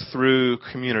morning through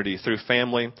community, through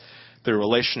family, through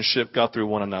relationship, God, through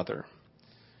one another.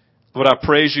 Lord, I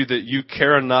praise you that you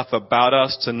care enough about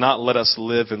us to not let us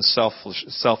live in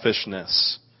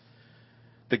selfishness.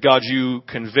 That, God, you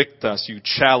convict us, you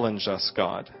challenge us,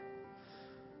 God.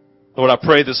 Lord, I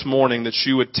pray this morning that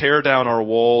you would tear down our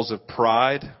walls of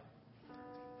pride,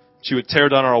 That you would tear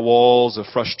down our walls of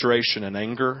frustration and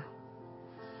anger.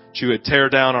 That you would tear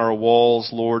down our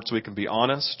walls, Lord, so we can be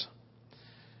honest.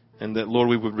 And that, Lord,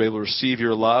 we would be able to receive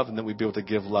your love and that we'd be able to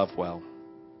give love well.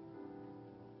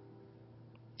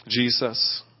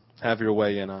 Jesus, have your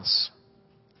way in us.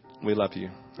 We love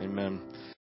you. Amen.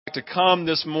 To come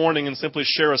this morning and simply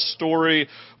share a story.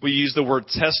 We use the word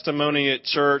testimony at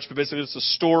church, but basically it's a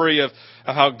story of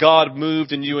how God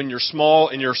moved in you in your small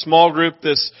group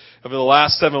over the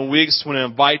last 7 weeks. I want to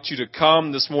invite you to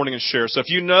come this morning and share. So if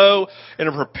you know and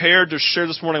are prepared to share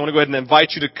this morning, I want to go ahead and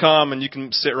invite you to come, and you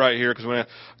can sit right here because we're going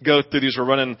to go through these. We're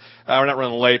not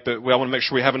running late, but I want to make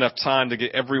sure we have enough time to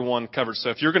get everyone covered. So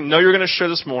if you're going to share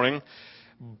this morning,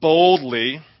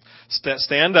 boldly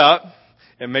stand up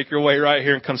and make your way right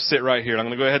here and come sit right here. I'm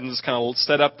going to go ahead and just kind of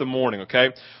set up the morning, okay?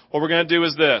 What we're going to do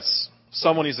is this.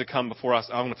 Someone needs to come before us.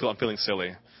 I'm feeling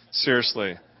silly.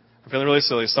 Seriously. I'm feeling really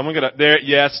silly. Someone get up there.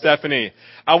 Yeah, Stephanie.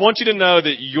 I want you to know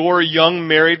that your young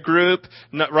married group,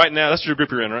 right now, that's your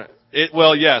group you're in, right?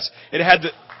 Yes. It had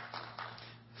the...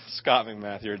 Scott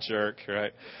McMath, you're a jerk,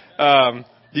 right?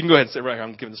 You can go ahead and sit right here.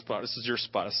 I'm giving the spot. This is your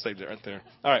spot. I saved it right there.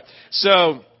 All right.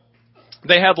 So,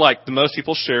 they had the most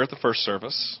people share at the first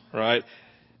service, right?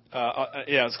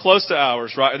 It's close to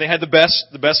ours, right? And they had the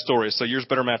best stories, so yours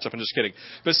better match up. I'm just kidding.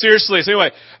 But seriously, so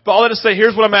anyway, but all that to say,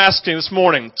 here's what I'm asking this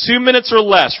morning. 2 minutes or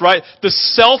less, right? The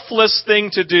selfless thing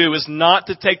to do is not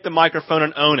to take the microphone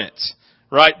and own it,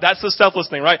 right? That's the selfless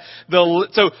thing, right?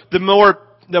 So the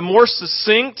more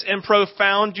succinct and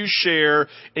profound you share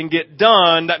and get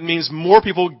done, that means more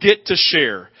people get to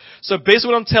share. So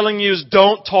basically what I'm telling you is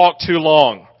don't talk too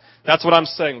long. That's what I'm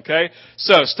saying, okay?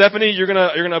 So, Stephanie, you're gonna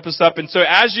open us up. And so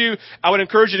I would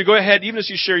encourage you to go ahead, even as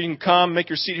you share, you can come, make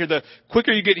your seat here. The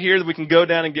quicker you get here, the we can go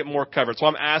down and get more covered. So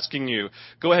I'm asking you,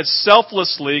 go ahead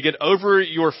selflessly, get over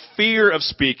your fear of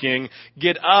speaking,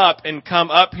 get up and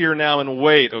come up here now and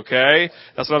wait, okay?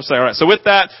 That's what I'm saying. All right. So with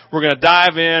that, we're gonna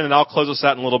dive in and I'll close us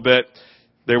out in a little bit.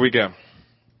 There we go.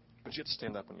 But you have to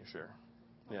stand up when you share.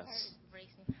 Yes.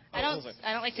 I don't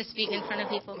like to speak in front of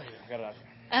people. I got it out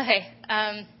here.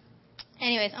 Okay.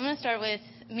 Anyways, I'm going to start with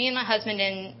me and my husband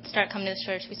and start coming to this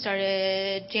church. We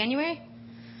started January.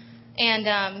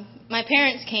 And my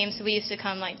parents came, so we used to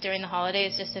come during the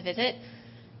holidays just to visit.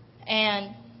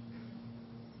 And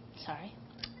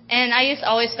I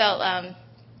always felt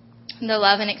the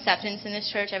love and acceptance in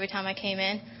this church every time I came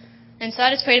in. And so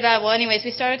I just prayed about it. Well, anyways, we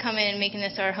started coming and making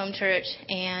this our home church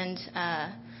and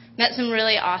met some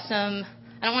really awesome,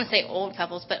 I don't want to say old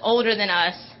couples, but older than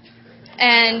us.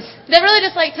 And they really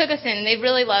just took us in. They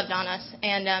really loved on us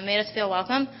and made us feel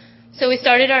welcome. So we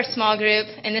started our small group,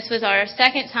 and this was our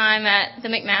second time at the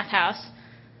McMath house,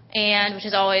 and which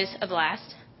is always a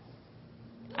blast.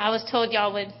 I was told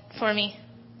y'all would for me.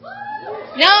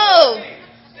 No!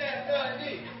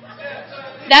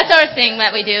 That's our thing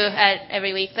that we do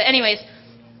every week. But anyways,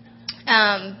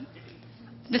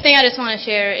 the thing I just want to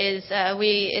share is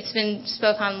it's been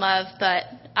spoke on love, but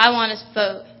I want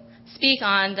to speak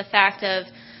on the fact of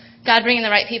God bringing the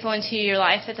right people into your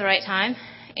life at the right time.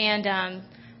 And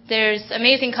there's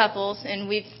amazing couples, and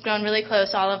we've grown really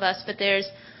close, all of us, but there's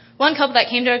one couple that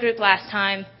came to our group last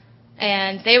time,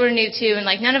 and they were new too, and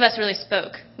none of us really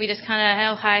spoke. We just kind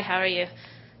of, oh, hi, how are you?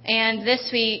 And this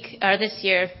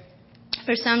year,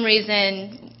 for some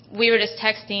reason, we were just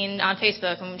texting on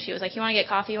Facebook, and she was like, you want to get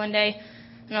coffee one day?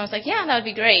 And I was like, yeah, that would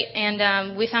be great.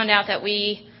 And we found out that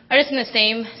we are just in the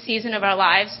same season of our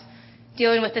lives,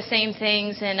 dealing with the same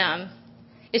things, and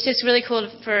it's just really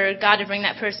cool for God to bring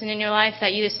that person in your life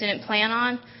that you just didn't plan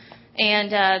on,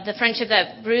 and the friendship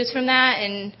that brews from that,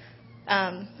 and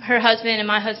her husband and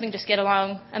my husband just get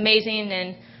along amazing,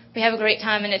 and we have a great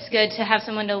time, and it's good to have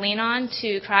someone to lean on,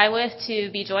 to cry with,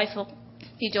 to be joyful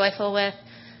with,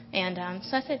 and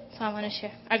so that's it. That's all I want to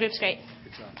share. Our group's great.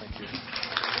 Good job. Thank you.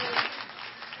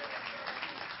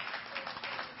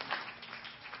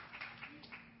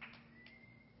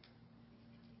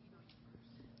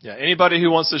 Yeah, anybody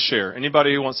who wants to share,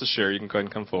 you can go ahead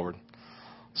and come forward.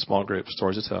 Small group,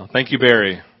 stories to tell. Thank you,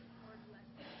 Barry.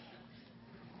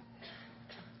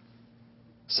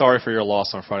 Sorry for your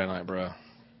loss on Friday night, bro.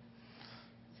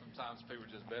 Sometimes people are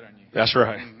just better than you. That's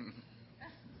right.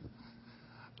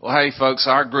 Well, hey, folks,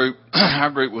 our group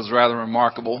was rather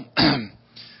remarkable. And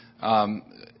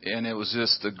it was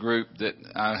just a group that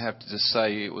I have to just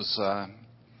say it was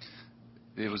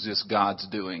just God's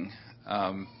doing.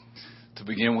 To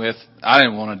begin with, I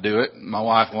didn't want to do it. My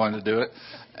wife wanted to do it.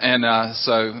 And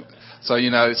so So,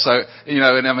 and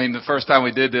I mean, the first time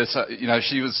we did this,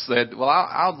 she said, well,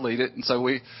 I'll lead it. And so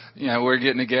we're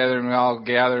getting together and we all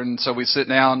gather. And so we sit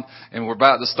down and we're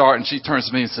about to start. And she turns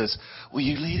to me and says, will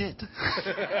you lead it?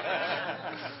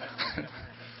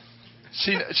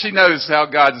 She knows how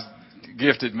God's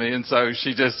gifted me. And so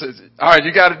she just says, all right,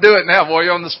 you got to do it now, boy,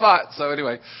 you're on the spot. So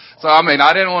anyway,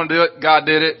 I didn't want to do it. God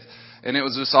did it. And it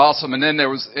was just awesome. And then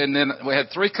we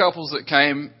had 3 couples that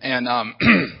came and,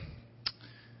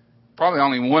 probably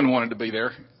only one wanted to be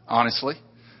there, honestly.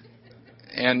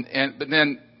 But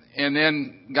then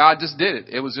God just did it.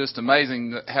 It was just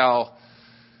amazing how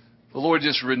the Lord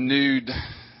just renewed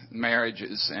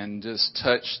marriages and just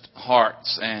touched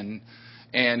hearts and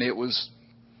it was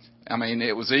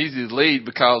easy to lead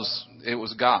because it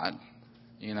was God,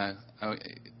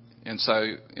 And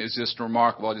so it's just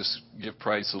remarkable. I just give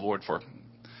praise to the Lord for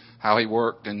how He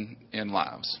worked in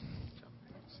lives.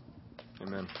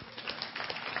 Amen.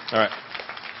 All right.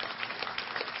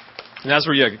 And as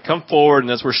we come forward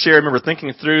and as we're sharing, remember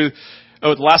thinking through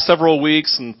the last several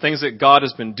weeks and things that God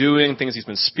has been doing, things He's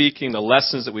been speaking, the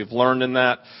lessons that we've learned in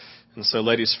that. And so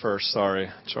ladies first. Sorry,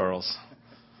 Charles.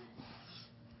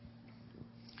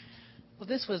 Well,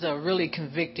 this was a really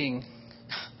convicting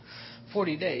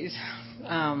 40 days.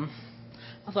 I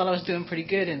thought I was doing pretty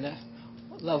good in the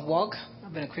love walk.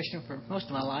 I've been a Christian for most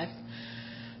of my life.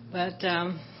 But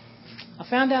I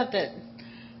found out that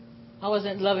I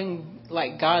wasn't loving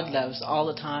like God loves all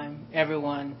the time,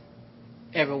 everyone,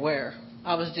 everywhere.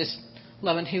 I was just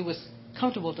loving who was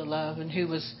comfortable to love and who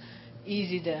was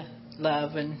easy to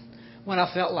love and when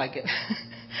I felt like it.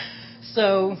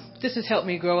 So this has helped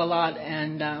me grow a lot,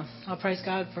 and I'll praise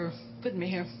God for putting me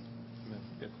here.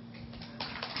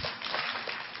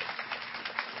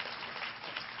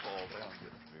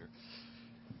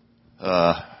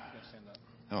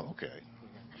 Okay.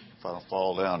 If I don't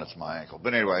fall down, it's my ankle.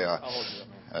 But anyway,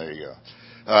 there you go.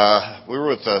 We were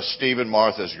with Steve and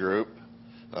Martha's group.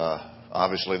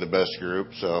 Obviously the best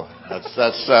group, so that's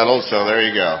settled. So there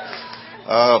you go.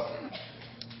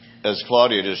 As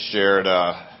Claudia just shared,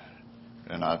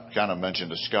 and I kind of mentioned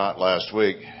to Scott last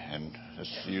week, and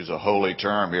let's use a holy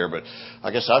term here, but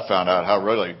I guess I found out how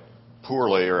really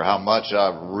poorly or how much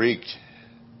I've reeked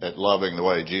at loving the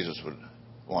way Jesus would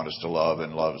want us to love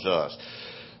and loves us.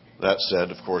 That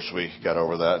said, of course, we got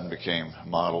over that and became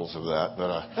models of that.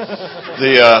 But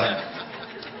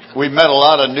we met a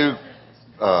lot of new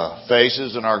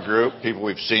faces in our group, people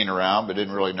we've seen around but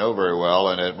didn't really know very well.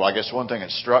 And I guess one thing that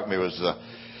struck me was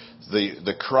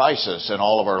the crisis in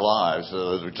all of our lives,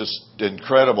 just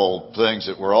incredible things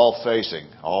that we're all facing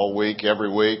all week,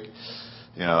 every week.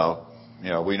 We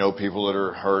know people that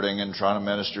are hurting and trying to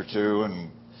minister to,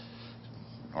 and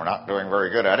we're not doing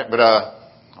very good at it. But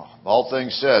all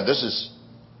things said,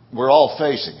 we're all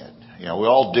facing it. We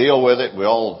all deal with it. We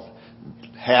all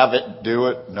have it, do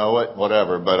it, know it,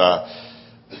 whatever. But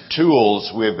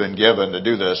tools we've been given to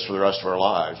do this for the rest of our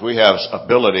lives. We have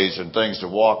abilities and things to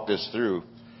walk this through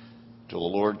till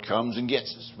the Lord comes and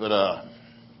gets us. But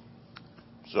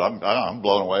so I'm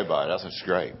blown away by it. I think it's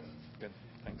great. Good.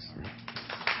 Thanks.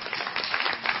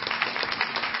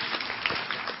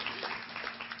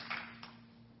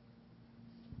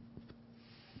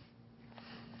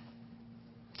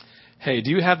 Hey,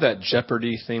 do you have that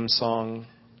Jeopardy theme song?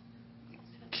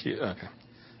 Okay.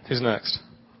 Who's next?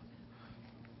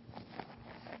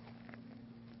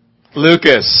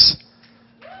 Lucas.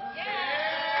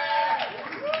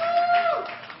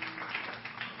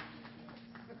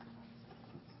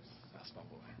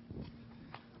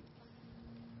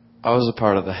 I was a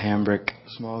part of the Hambrick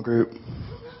small group.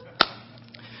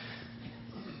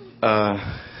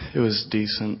 It was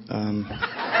decent.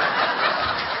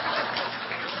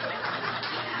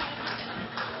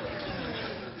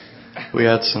 We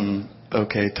had some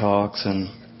okay talks and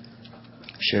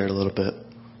shared a little bit.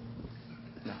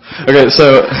 Okay,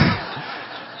 so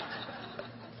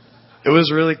it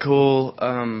was really cool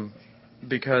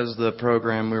because the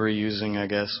program we were using, I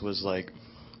guess, was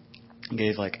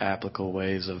gave applicable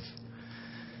ways of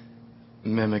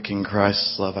mimicking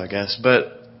Christ's love, I guess.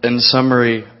 But in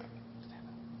summary,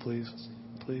 please.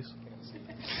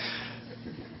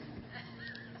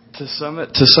 To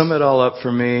sum it all up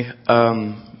for me,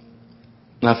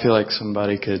 I feel like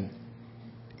somebody could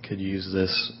use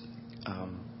this.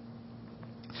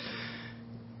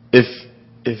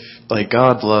 If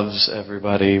God loves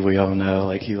everybody, we all know,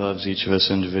 He loves each of us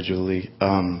individually.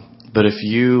 But if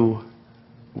you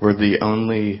were the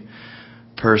only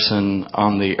person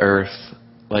on the earth,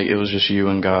 it was just you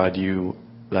and God,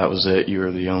 that was it, you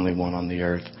were the only one on the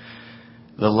earth.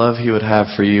 The love He would have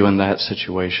for you in that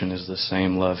situation is the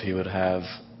same love He would have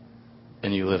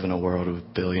and you live in a world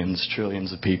with billions,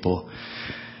 trillions of people.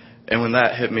 And when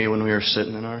that hit me, when we were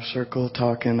sitting in our circle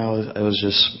talking,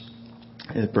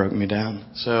 it broke me down.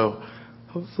 So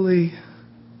hopefully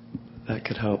that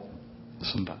could help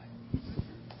somebody.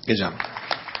 Good job.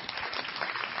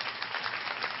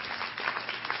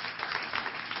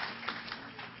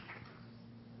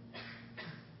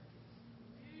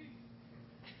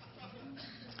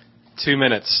 Two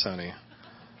minutes, Sonny.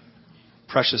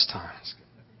 Precious times.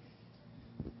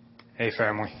 Hey,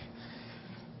 family.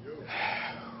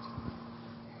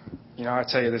 You know, I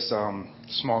tell you, this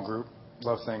small group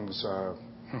love thing was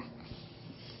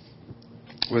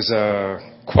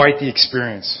quite the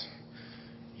experience.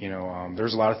 You know,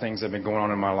 there's a lot of things that have been going on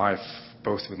in my life,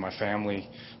 both with my family,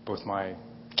 both my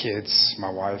kids, my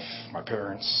wife, my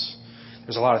parents.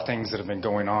 There's a lot of things that have been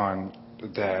going on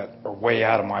that are way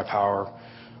out of my power,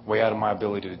 way out of my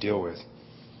ability to deal with.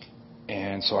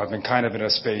 And so I've been kind of in a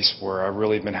space where I've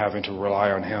really been having to rely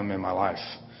on Him in my life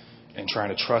and trying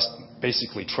to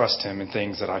basically trust Him in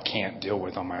things that I can't deal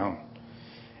with on my own.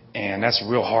 And that's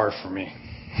real hard for me.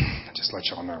 Just let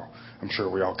y'all know. I'm sure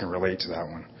we all can relate to that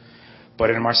one. But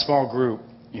in my small group,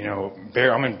 you know,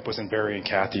 was in Barry and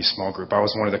Kathy's small group. I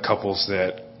was one of the couples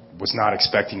that was not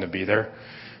expecting to be there.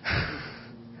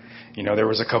 You know, there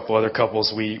was a couple other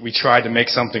couples. We tried to make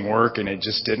something work, and it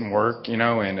just didn't work, you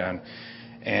know.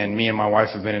 And me and my wife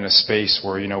have been in a space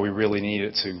where, you know, we really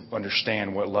needed to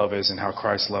understand what love is and how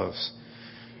Christ loves.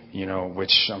 You know,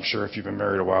 which I'm sure if you've been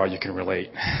married a while, you can relate.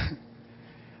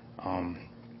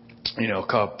 You know,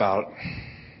 about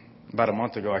a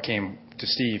month ago, I came to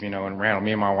Steve, you know, and Randall.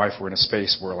 Me and my wife were in a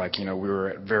space where, like, you know, we were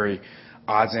at very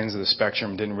odds ends of the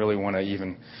spectrum. Didn't really want to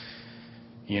even,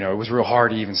 you know, it was real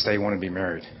hard to even want to be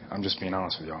married. I'm just being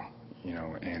honest with y'all, you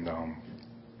know. And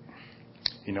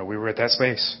you know, we were at that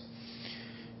space,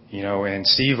 you know. And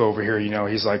Steve over here, you know,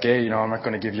 he's like, hey, you know, I'm not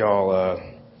going to give y'all.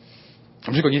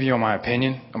 I'm just going to give you all my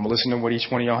opinion. I'm going to listen to what each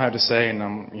one of y'all have to say,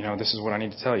 and you know, this is what I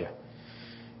need to tell you.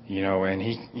 You know, and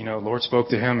he, you know, Lord spoke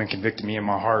to him and convicted me in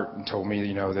my heart and told me,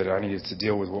 you know, that I needed to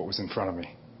deal with what was in front of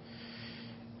me.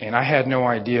 And I had no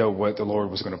idea what the Lord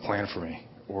was going to plan for me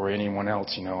or anyone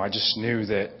else. You know, I just knew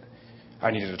that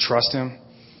I needed to trust Him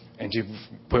and to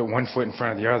put one foot in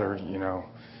front of the other, you know.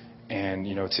 And,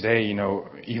 you know, today, you know,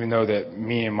 even though that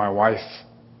me and my wife,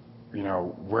 you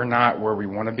know, we're not where we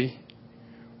want to be,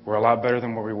 we're a lot better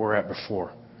than where we were at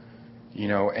before. You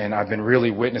know, and I've been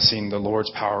really witnessing the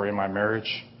Lord's power in my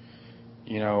marriage.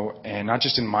 You know, and not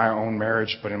just in my own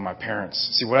marriage, but in my parents.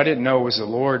 See, what I didn't know was the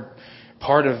Lord,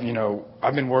 part of, you know,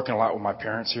 I've been working a lot with my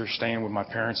parents here, staying with my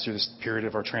parents through this period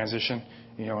of our transition,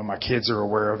 you know, and my kids are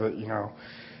aware of it, you know,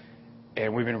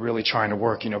 and we've been really trying to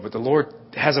work, you know, but the Lord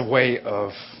has a way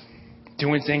of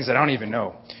doing things that I don't even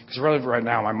know. Because right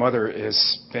now, my mother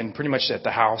has been pretty much at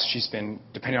the house. She's been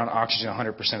depending on oxygen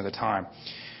 100% of the time,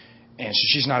 and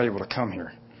she's not able to come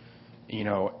here, you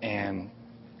know, and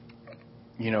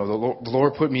you know, the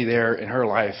Lord put me there in her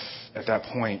life at that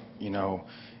point, you know,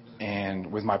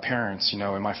 and with my parents, you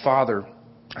know, and my father,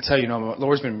 I tell you, you know, the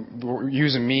Lord's been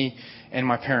using me and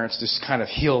my parents to kind of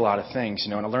heal a lot of things,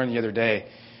 you know, and I learned the other day,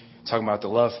 talking about the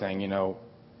love thing, you know,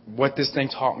 what this thing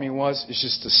taught me is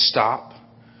just to stop,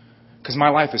 because my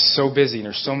life is so busy and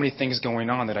there's so many things going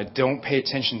on that I don't pay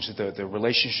attention to the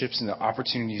relationships and the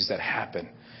opportunities that happen.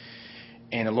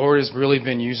 And the Lord has really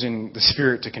been using the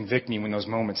Spirit to convict me when those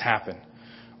moments happen,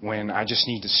 when I just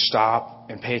need to stop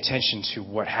and pay attention to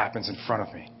what happens in front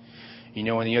of me. You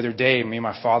know, and the other day, me and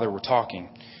my father were talking,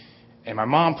 and my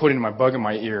mom put in my bug in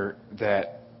my ear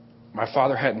that my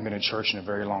father hadn't been in church in a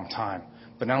very long time.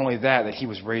 But not only that he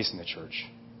was raised in the church.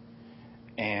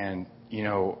 And, you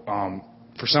know,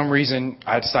 for some reason,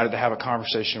 I decided to have a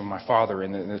conversation with my father,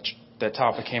 and that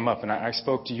topic came up, and I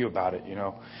spoke to you about it, you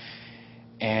know.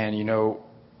 And, you know,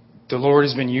 the Lord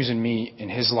has been using me in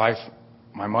His life,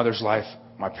 my mother's life,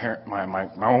 my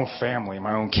own family,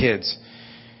 my own kids.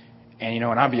 And, you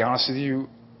know, and I'll be honest with you,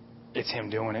 it's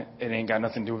Him doing it. It ain't got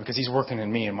nothing to do with it because He's working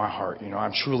in me, in my heart. You know, I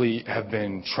truly have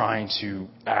been trying to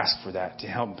ask for that, to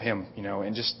help Him, you know,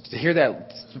 and just to hear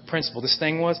that principle, this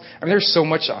thing was, I mean, there's so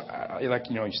much, like,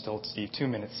 you know, you still, Steve, 2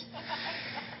 minutes.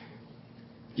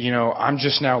 You know, I'm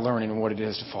just now learning what it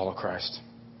is to follow Christ.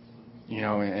 You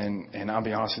know, and I'll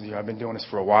be honest with you, I've been doing this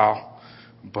for a while,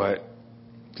 but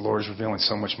the Lord is revealing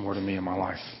so much more to me in my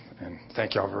life. And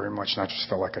thank y'all very much. And I just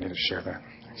felt like I needed to share that.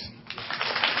 Thanks.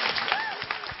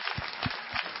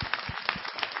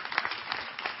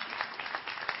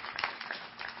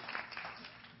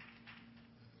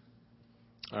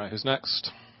 All right, who's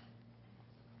next?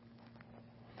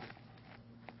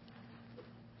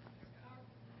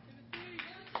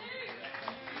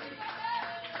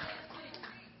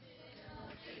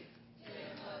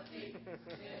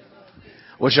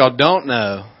 What y'all don't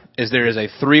know is there is a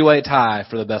 3-way tie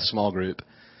for the best small group.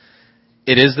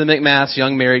 It is the McMaths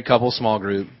Young Married Couple Small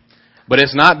Group, but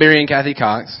it's not Barry and Kathy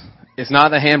Cox. It's not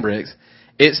the Hambricks.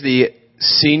 It's the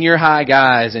senior high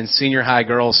guys and senior high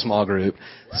girls small group.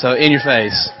 So in your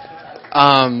face.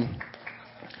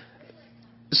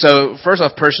 So first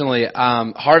off, personally,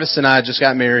 Harvest and I just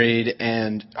got married,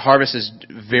 and Harvest is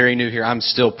very new here. I'm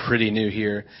still pretty new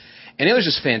here. And it was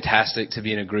just fantastic to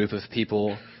be in a group of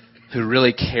people who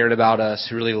really cared about us,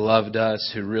 who really loved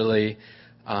us, who really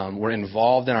were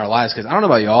involved in our lives. Because I don't know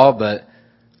about y'all, but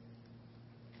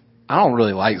I don't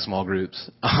really like small groups.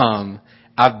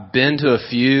 I've been to a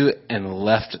few and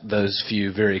left those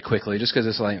few very quickly just because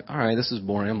it's like, all right, this is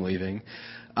boring, I'm leaving.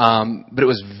 But it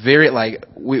was very, like,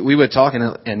 we would talk,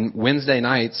 and Wednesday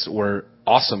nights were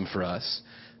awesome for us.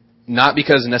 Not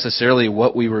because necessarily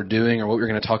what we were doing or what we were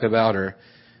going to talk about or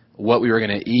what we were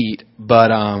going to eat, but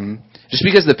just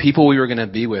because the people we were going to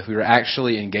be with, we were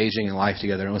actually engaging in life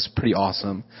together. It was pretty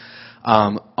awesome.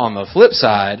 On the flip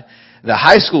side, the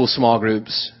high school small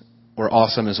groups were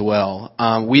awesome as well.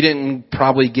 We didn't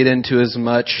probably get into as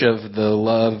much of the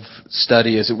love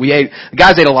study as we ate. The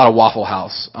guys ate a lot of Waffle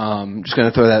House. Just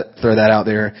going to throw that out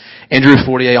there. Andrew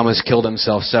Fortier almost killed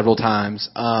himself several times.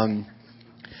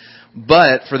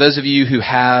 But for those of you who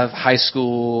have high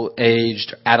school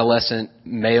aged adolescent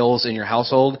males in your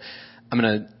household, I'm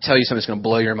going to tell you something that's going to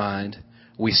blow your mind.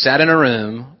 We sat in a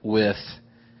room with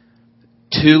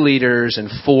 2 leaders and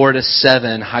 4 to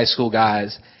 7 high school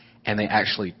guys, and they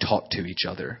actually talked to each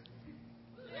other.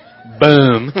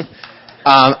 Boom.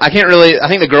 I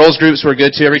think the girls groups were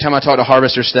good too. Every time I talked to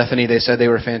Harvest or Stephanie, they said they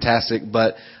were fantastic.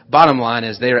 But bottom line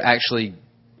is they are actually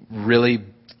really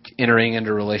entering into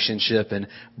a relationship and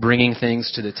bringing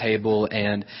things to the table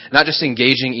and not just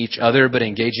engaging each other, but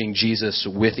engaging Jesus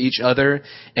with each other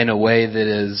in a way that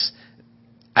is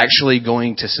actually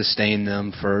going to sustain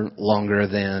them for longer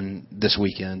than this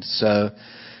weekend. So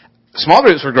small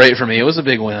groups were great for me. It was a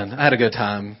big win. I had a good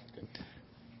time.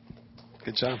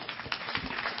 Good job.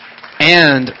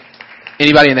 And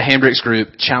anybody in the Hambricks group,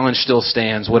 challenge still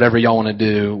stands. Whatever y'all want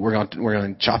to do, we're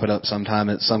going to chop it up sometime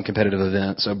at some competitive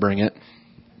event. So bring it.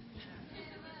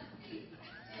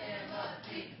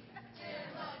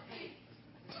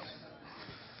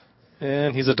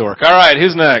 And he's a dork. All right,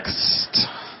 who's next?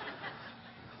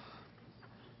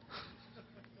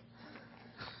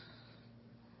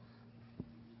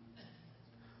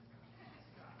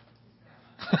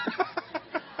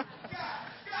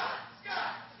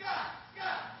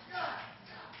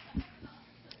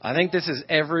 I think this is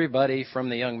everybody from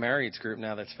the Young Marrieds group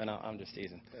now that's been out. I'm just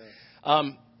teasing.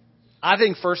 I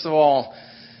think, first of all,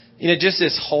 just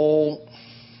this whole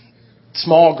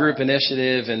small group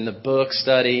initiative and the book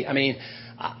study. I mean,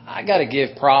 I got to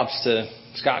give props to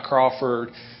Scott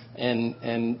Crawford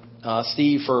and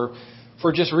Steve for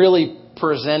just really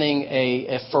presenting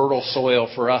a fertile soil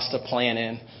for us to plant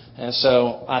in. And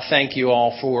so I thank you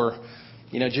all for,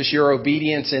 just your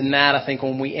obedience in that. I think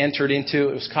when we entered into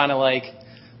it, it was kind of like,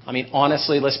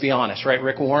 honestly, let's be honest, right?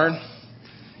 Rick Warren,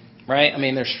 right?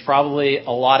 There's probably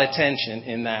a lot of tension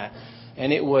in that.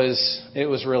 And it was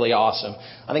really awesome.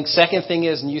 I think second thing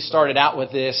is, and you started out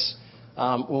with this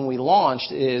when we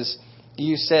launched, is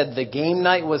you said the game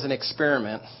night was an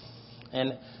experiment.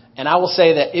 And I will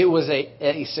say that it was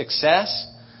a success,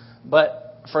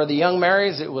 but for the Young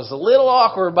Marys, it was a little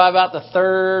awkward by about the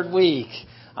 3rd week.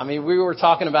 We were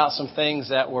talking about some things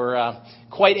that were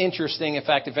quite interesting. In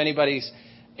fact, if anybody's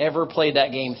ever played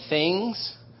that game,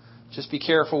 Things, just be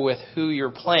careful with who you're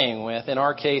playing with. In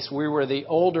our case, we were the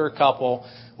older couple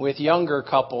with younger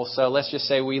couples, so let's just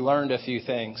say we learned a few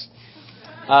things.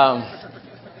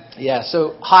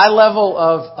 So high level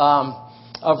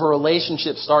of a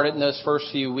relationship started in those first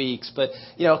few weeks, but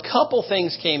a couple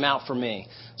things came out for me.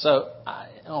 So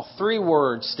 3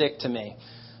 words stick to me.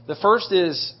 The first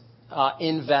is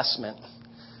investment.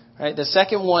 Right? The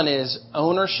second one is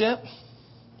ownership,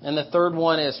 and the third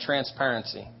one is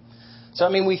transparency. So,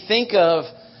 we think of,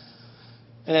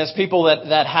 and as people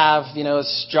that have,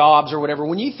 jobs or whatever,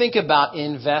 when you think about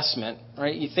investment,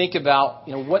 right, you think about,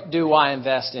 what do I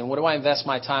invest in? What do I invest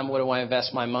my time? What do I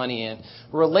invest my money in?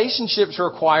 Relationships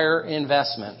require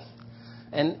investment.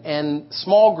 And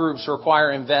small groups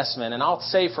require investment. And I'll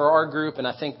say for our group, and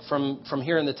I think from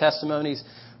hearing the testimonies,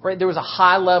 right, there was a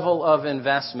high level of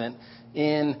investment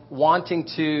in wanting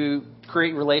to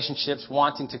create relationships,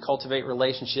 wanting to cultivate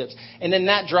relationships. And then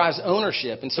that drives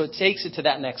ownership. And so it takes it to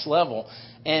that next level.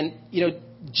 And,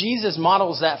 Jesus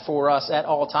models that for us at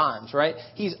all times, right?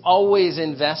 He's always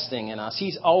investing in us.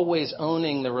 He's always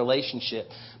owning the relationship.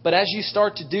 But as you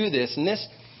start to do this, and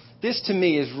this to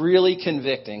me is really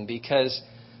convicting, because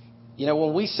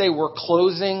when we say we're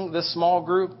closing the small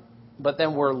group, but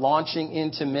then we're launching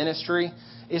into ministry,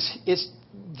 it's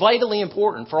vitally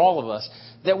important for all of us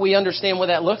that we understand what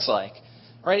that looks like,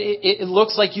 right? It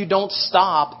looks like you don't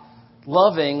stop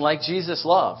loving like Jesus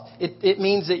loved. It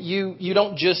means that you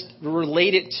don't just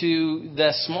relate it to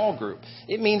the small group.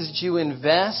 It means that you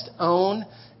invest, own,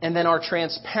 and then are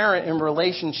transparent in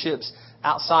relationships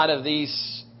outside of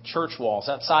these church walls,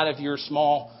 outside of your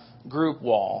small group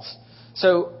walls.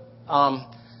 So,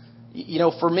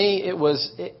 for me, it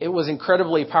was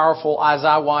incredibly powerful as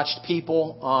I watched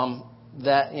people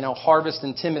that Harvest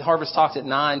and Timothy. Harvest talked at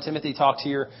 9. Timothy talked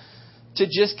here. To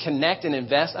just connect and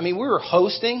invest. I mean, we were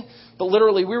hosting, but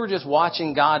literally we were just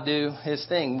watching God do His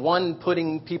thing. One,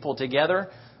 putting people together,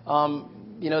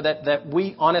 that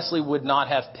we honestly would not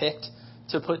have picked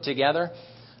to put together.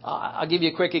 I'll give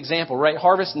you a quick example, right?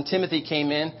 Harvest and Timothy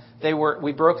came in.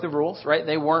 We broke the rules, right?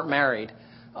 They weren't married.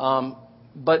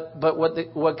 But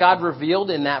what God revealed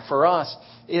in that for us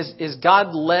is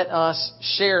God let us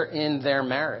share in their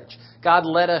marriage. God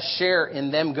let us share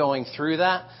in them going through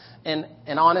that. And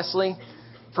honestly,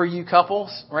 for you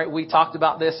couples, right? We talked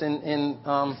about this in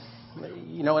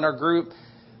our group.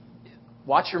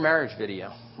 Watch your marriage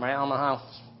video, right? I don't know how,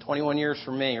 21 years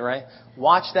for me, right?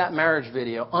 Watch that marriage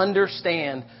video.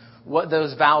 Understand what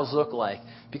those vows look like.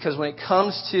 Because when it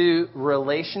comes to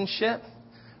relationship,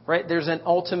 right, there's an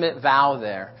ultimate vow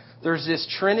there. There's this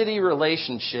Trinity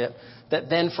relationship that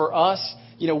then for us,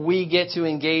 we get to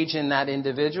engage in that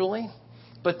individually.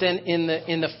 But then in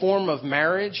the form of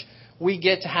marriage, we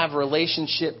get to have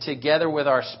relationship together with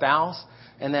our spouse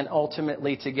and then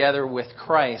ultimately together with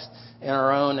Christ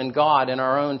and God in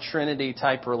our own Trinity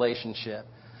type relationship.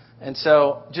 And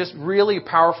so just really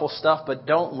powerful stuff, but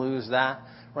don't lose that,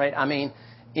 right? I mean,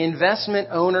 investment,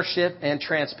 ownership, and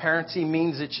transparency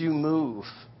means that you move,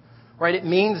 right? It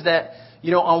means that,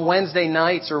 on Wednesday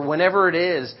nights or whenever it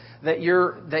is, that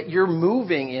you're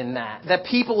moving in that. That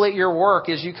people at your work,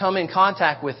 as you come in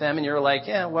contact with them and you're like,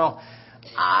 yeah, well,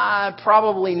 I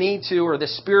probably need to, or the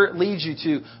Spirit leads you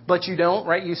to, but you don't,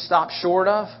 right? You stop short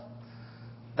of.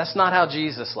 That's not how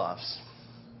Jesus loves,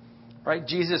 right?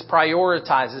 Jesus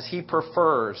prioritizes. He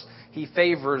prefers. He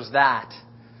favors that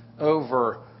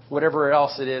over whatever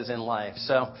else it is in life.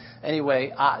 So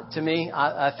anyway, to me,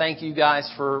 I thank you guys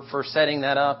for setting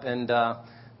that up and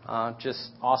just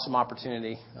awesome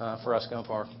opportunity for us going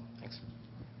forward. Thanks.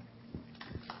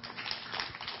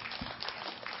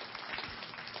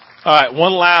 All right,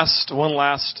 one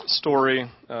last story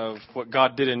of what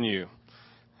God did in you,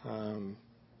 and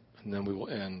then we will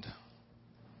end.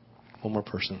 One more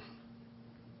person.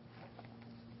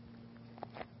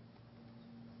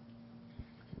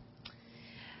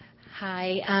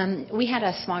 Hi. We had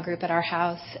a small group at our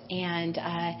house, and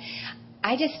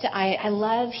I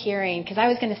love hearing, because I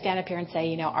was going to stand up here and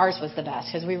say, ours was the best,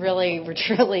 because we really were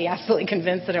truly absolutely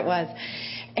convinced that it was.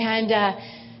 And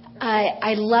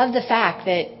I love the fact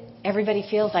that everybody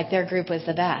feels like their group was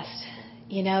the best.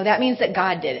 That means that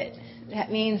God did it. That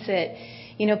means that,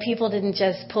 people didn't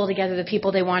just pull together the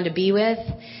people they wanted to be with,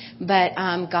 but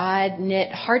God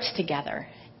knit hearts together.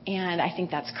 And I think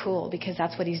that's cool, because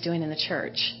that's what He's doing in the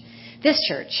church. This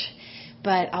church,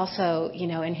 but also,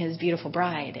 in His beautiful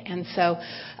bride. And so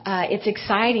it's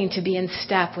exciting to be in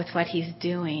step with what He's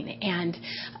doing. And,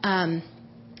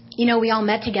 we all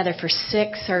met together for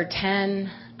 6 or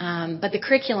 10, but the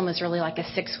curriculum was really like a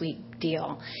 6-week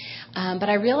deal. But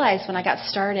I realized when I got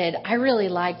started, I really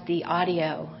liked the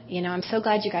audio. I'm so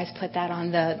glad you guys put that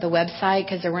on the website,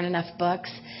 because there weren't enough books.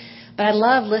 But I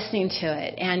love listening to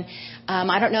it. And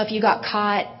I don't know if you got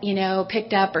caught,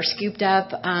 picked up or scooped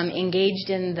up, engaged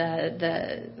in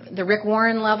the Rick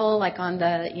Warren level, like on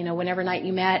the, whenever night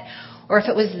you met, or if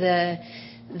it was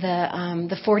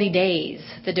the 40 days,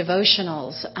 the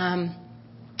devotionals.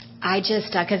 I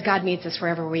just, because God meets us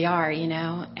wherever we are,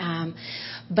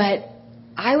 but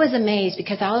I was amazed,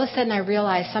 because all of a sudden I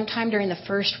realized sometime during the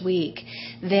first week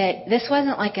that this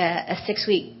wasn't like a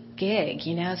 6-week gig,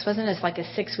 This wasn't as like a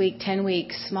 6-week,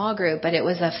 10-week small group, but it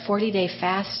was a 40-day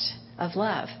fast of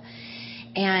love.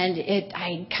 And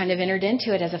I kind of entered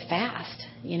into it as a fast,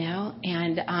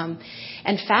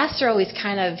 and fasts are always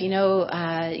kind of,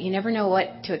 you never know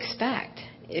what to expect,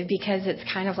 because it's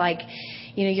kind of like,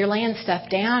 you're laying stuff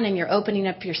down and you're opening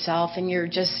up yourself and you're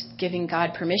just giving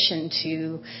God permission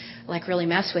to like really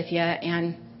mess with you.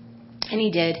 And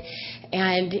He did.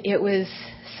 And it was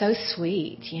so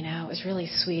sweet, it was really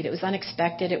sweet. It was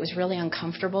unexpected. It was really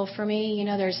uncomfortable for me.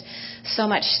 There's so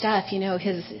much stuff,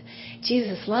 His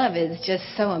Jesus love is just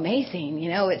so amazing.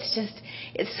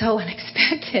 It's so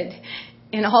unexpected.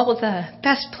 in all of the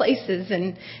best places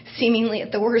and seemingly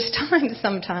at the worst times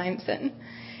sometimes. And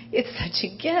it's such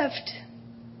a gift.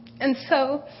 And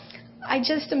so I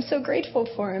just am so grateful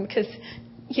for him, because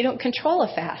you don't control a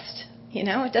fast. You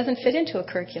know, it doesn't fit into a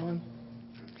curriculum.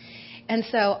 And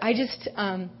so I just,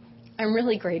 I'm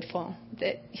really grateful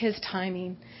that his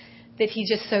timing, that he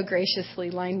just so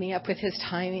graciously lined me up with his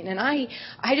timing. And I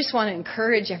just want to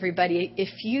encourage everybody,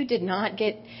 if you did not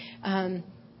get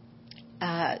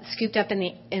scooped up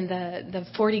in the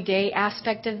 40-day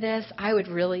aspect of this, I would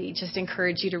really just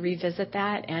encourage you to revisit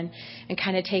that and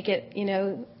kind of take it,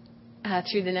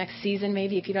 through the next season,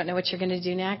 maybe, if you don't know what you're going to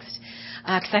do next.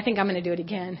 Because I think I'm going to do it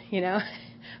again,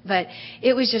 But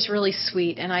it was just really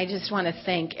sweet, and I just want to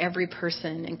thank every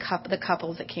person and the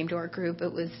couples that came to our group.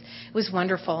 It was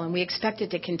wonderful, and we expect it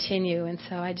to continue. And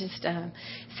so I just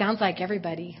sounds like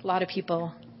everybody, a lot of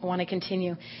people want to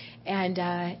continue. And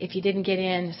if you didn't get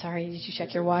in, sorry, did you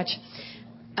check your watch?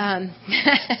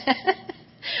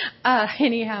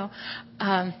 Anyhow.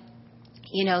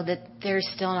 That there's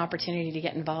still an opportunity to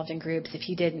get involved in groups. If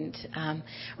you didn't,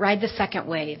 ride the second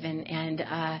wave and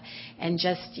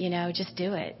just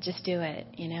do it. Just do it,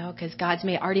 because God's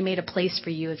already made a place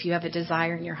for you if you have a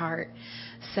desire in your heart.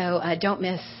 So don't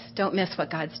miss what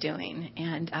God's doing,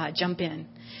 and jump in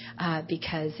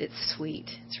because it's sweet.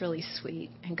 It's really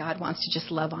sweet, and God wants to just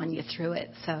love on you through it.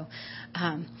 So,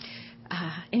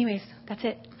 anyways, that's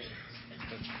it.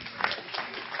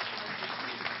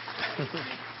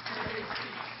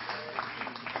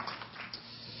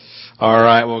 All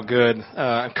right, well, good.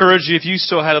 Encourage you, if you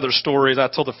still had other stories, I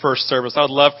told the first service, I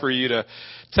would love for you to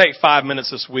take 5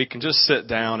 minutes this week and just sit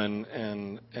down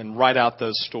and write out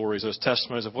those stories, those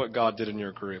testimonies of what God did in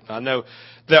your group. I know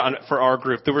that for our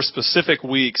group, there were specific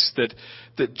weeks that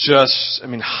just,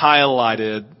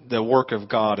 highlighted the work of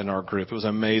God in our group. It was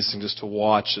amazing just to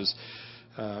watch as,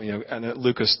 and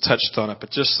Lucas touched on it, but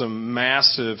just some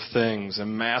massive things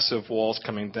and massive walls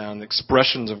coming down, the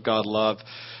expressions of God love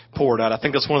poured out. I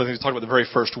think that's one of the things we talked about the very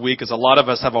first week, is a lot of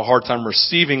us have a hard time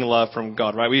receiving love from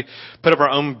God, right? We put up our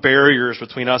own barriers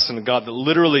between us and God that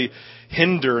literally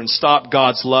hinder and stop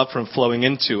God's love from flowing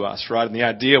into us, right? And the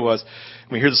idea was,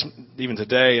 we hear this even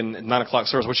today in 9 o'clock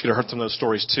service, I wish you could have heard some of those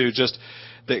stories too, just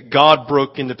that God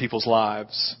broke into people's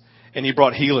lives. And he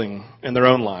brought healing in their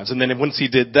own lives. And then once he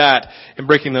did that, in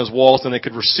breaking those walls, then they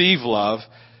could receive love.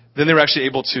 Then they were actually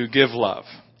able to give love.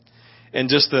 And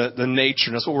just the nature,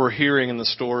 and that's what we're hearing in the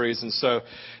stories. And so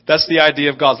that's the idea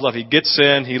of God's love. He gets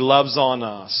in, he loves on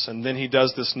us, and then he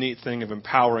does this neat thing of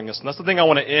empowering us. And that's the thing I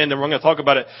want to end, and we're going to talk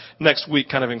about it next week,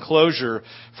 kind of in closure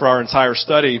for our entire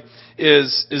study,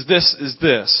 is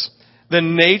this. The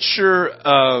nature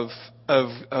of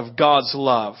God's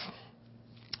love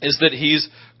is that he's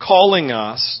calling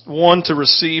us, one, to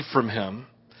receive from him,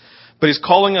 but he's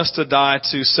calling us to die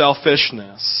to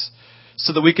selfishness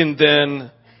so that we can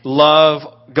then love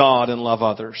God and love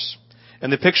others.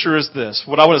 And the picture is this.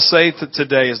 What I want to say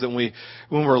today is that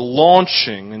when we're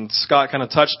launching, and Scott kind of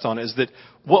touched on it, is that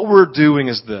what we're doing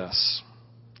is this.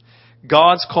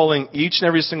 God's calling each and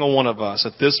every single one of us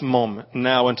at this moment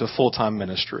now into full-time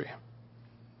ministry.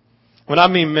 When I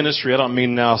mean ministry, I don't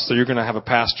mean now so you're going to have a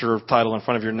pastor title in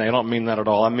front of your name. I don't mean that at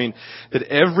all. I mean that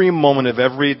every moment of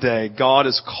every day, God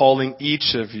is calling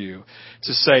each of you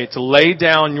to lay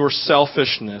down your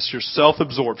selfishness, your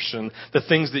self-absorption, the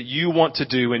things that you want to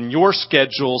do in your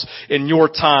schedules, in your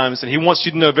times. And he wants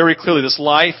you to know very clearly this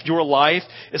life, your life,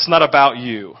 it's not about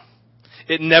you.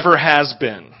 It never has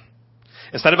been.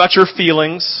 It's not about your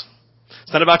feelings.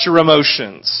 It's not about your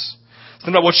emotions. It's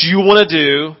not about what you want to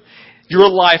do. Your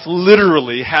life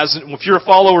literally hasn't, if you're a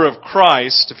follower of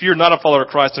Christ, if you're not a follower of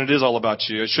Christ, then it is all about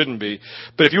you. It shouldn't be.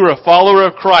 But if you're a follower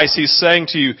of Christ, he's saying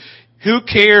to you, who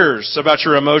cares about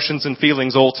your emotions and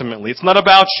feelings ultimately? It's not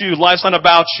about you. Life's not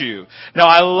about you. Now,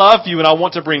 I love you and I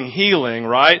want to bring healing,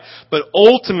 right? But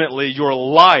ultimately, your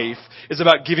life is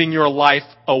about giving your life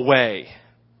away.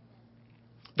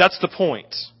 That's the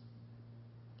point.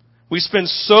 We spend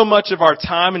so much of our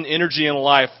time and energy in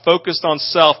life focused on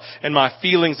self and my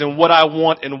feelings and what I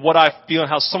want and what I feel and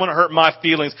how someone hurt my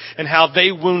feelings and how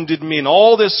they wounded me and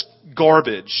all this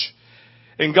garbage.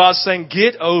 And God's saying,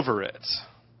 get over it.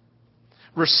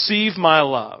 Receive my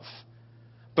love.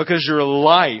 Because your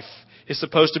life is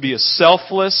supposed to be a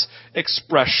selfless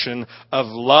expression of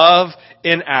love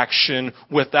in action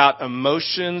without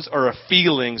emotions or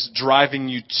feelings driving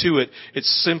you to it.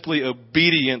 It's simply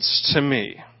obedience to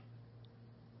me.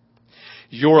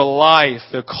 Your life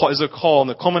is a call, and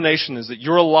the culmination is that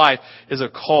your life is a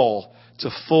call to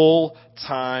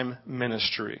full-time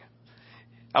ministry.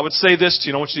 I would say this to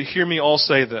you, and I want you to hear me all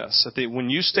say this, that when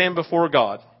you stand before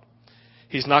God,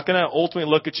 He's not going to ultimately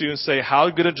look at you and say, how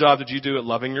good a job did you do at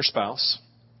loving your spouse?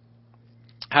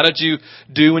 How did you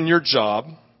do in your job?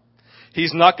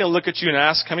 He's not going to look at you and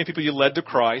ask how many people you led to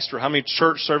Christ or how many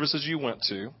church services you went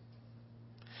to.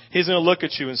 He's going to look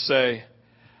at you and say,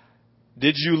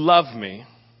 did you love me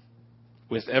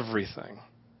with everything?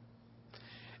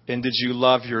 And did you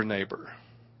love your neighbor?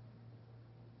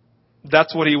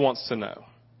 That's what he wants to know.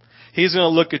 He's going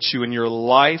to look at you and your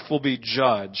life will be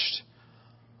judged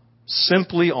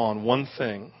simply on one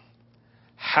thing.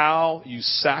 How you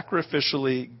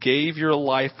sacrificially gave your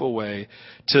life away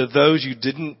to those you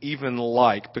didn't even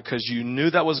like because you knew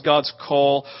that was God's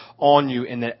call on you,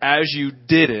 and that as you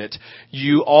did it,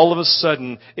 you all of a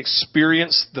sudden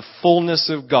experienced the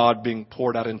fullness of God being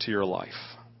poured out into your life.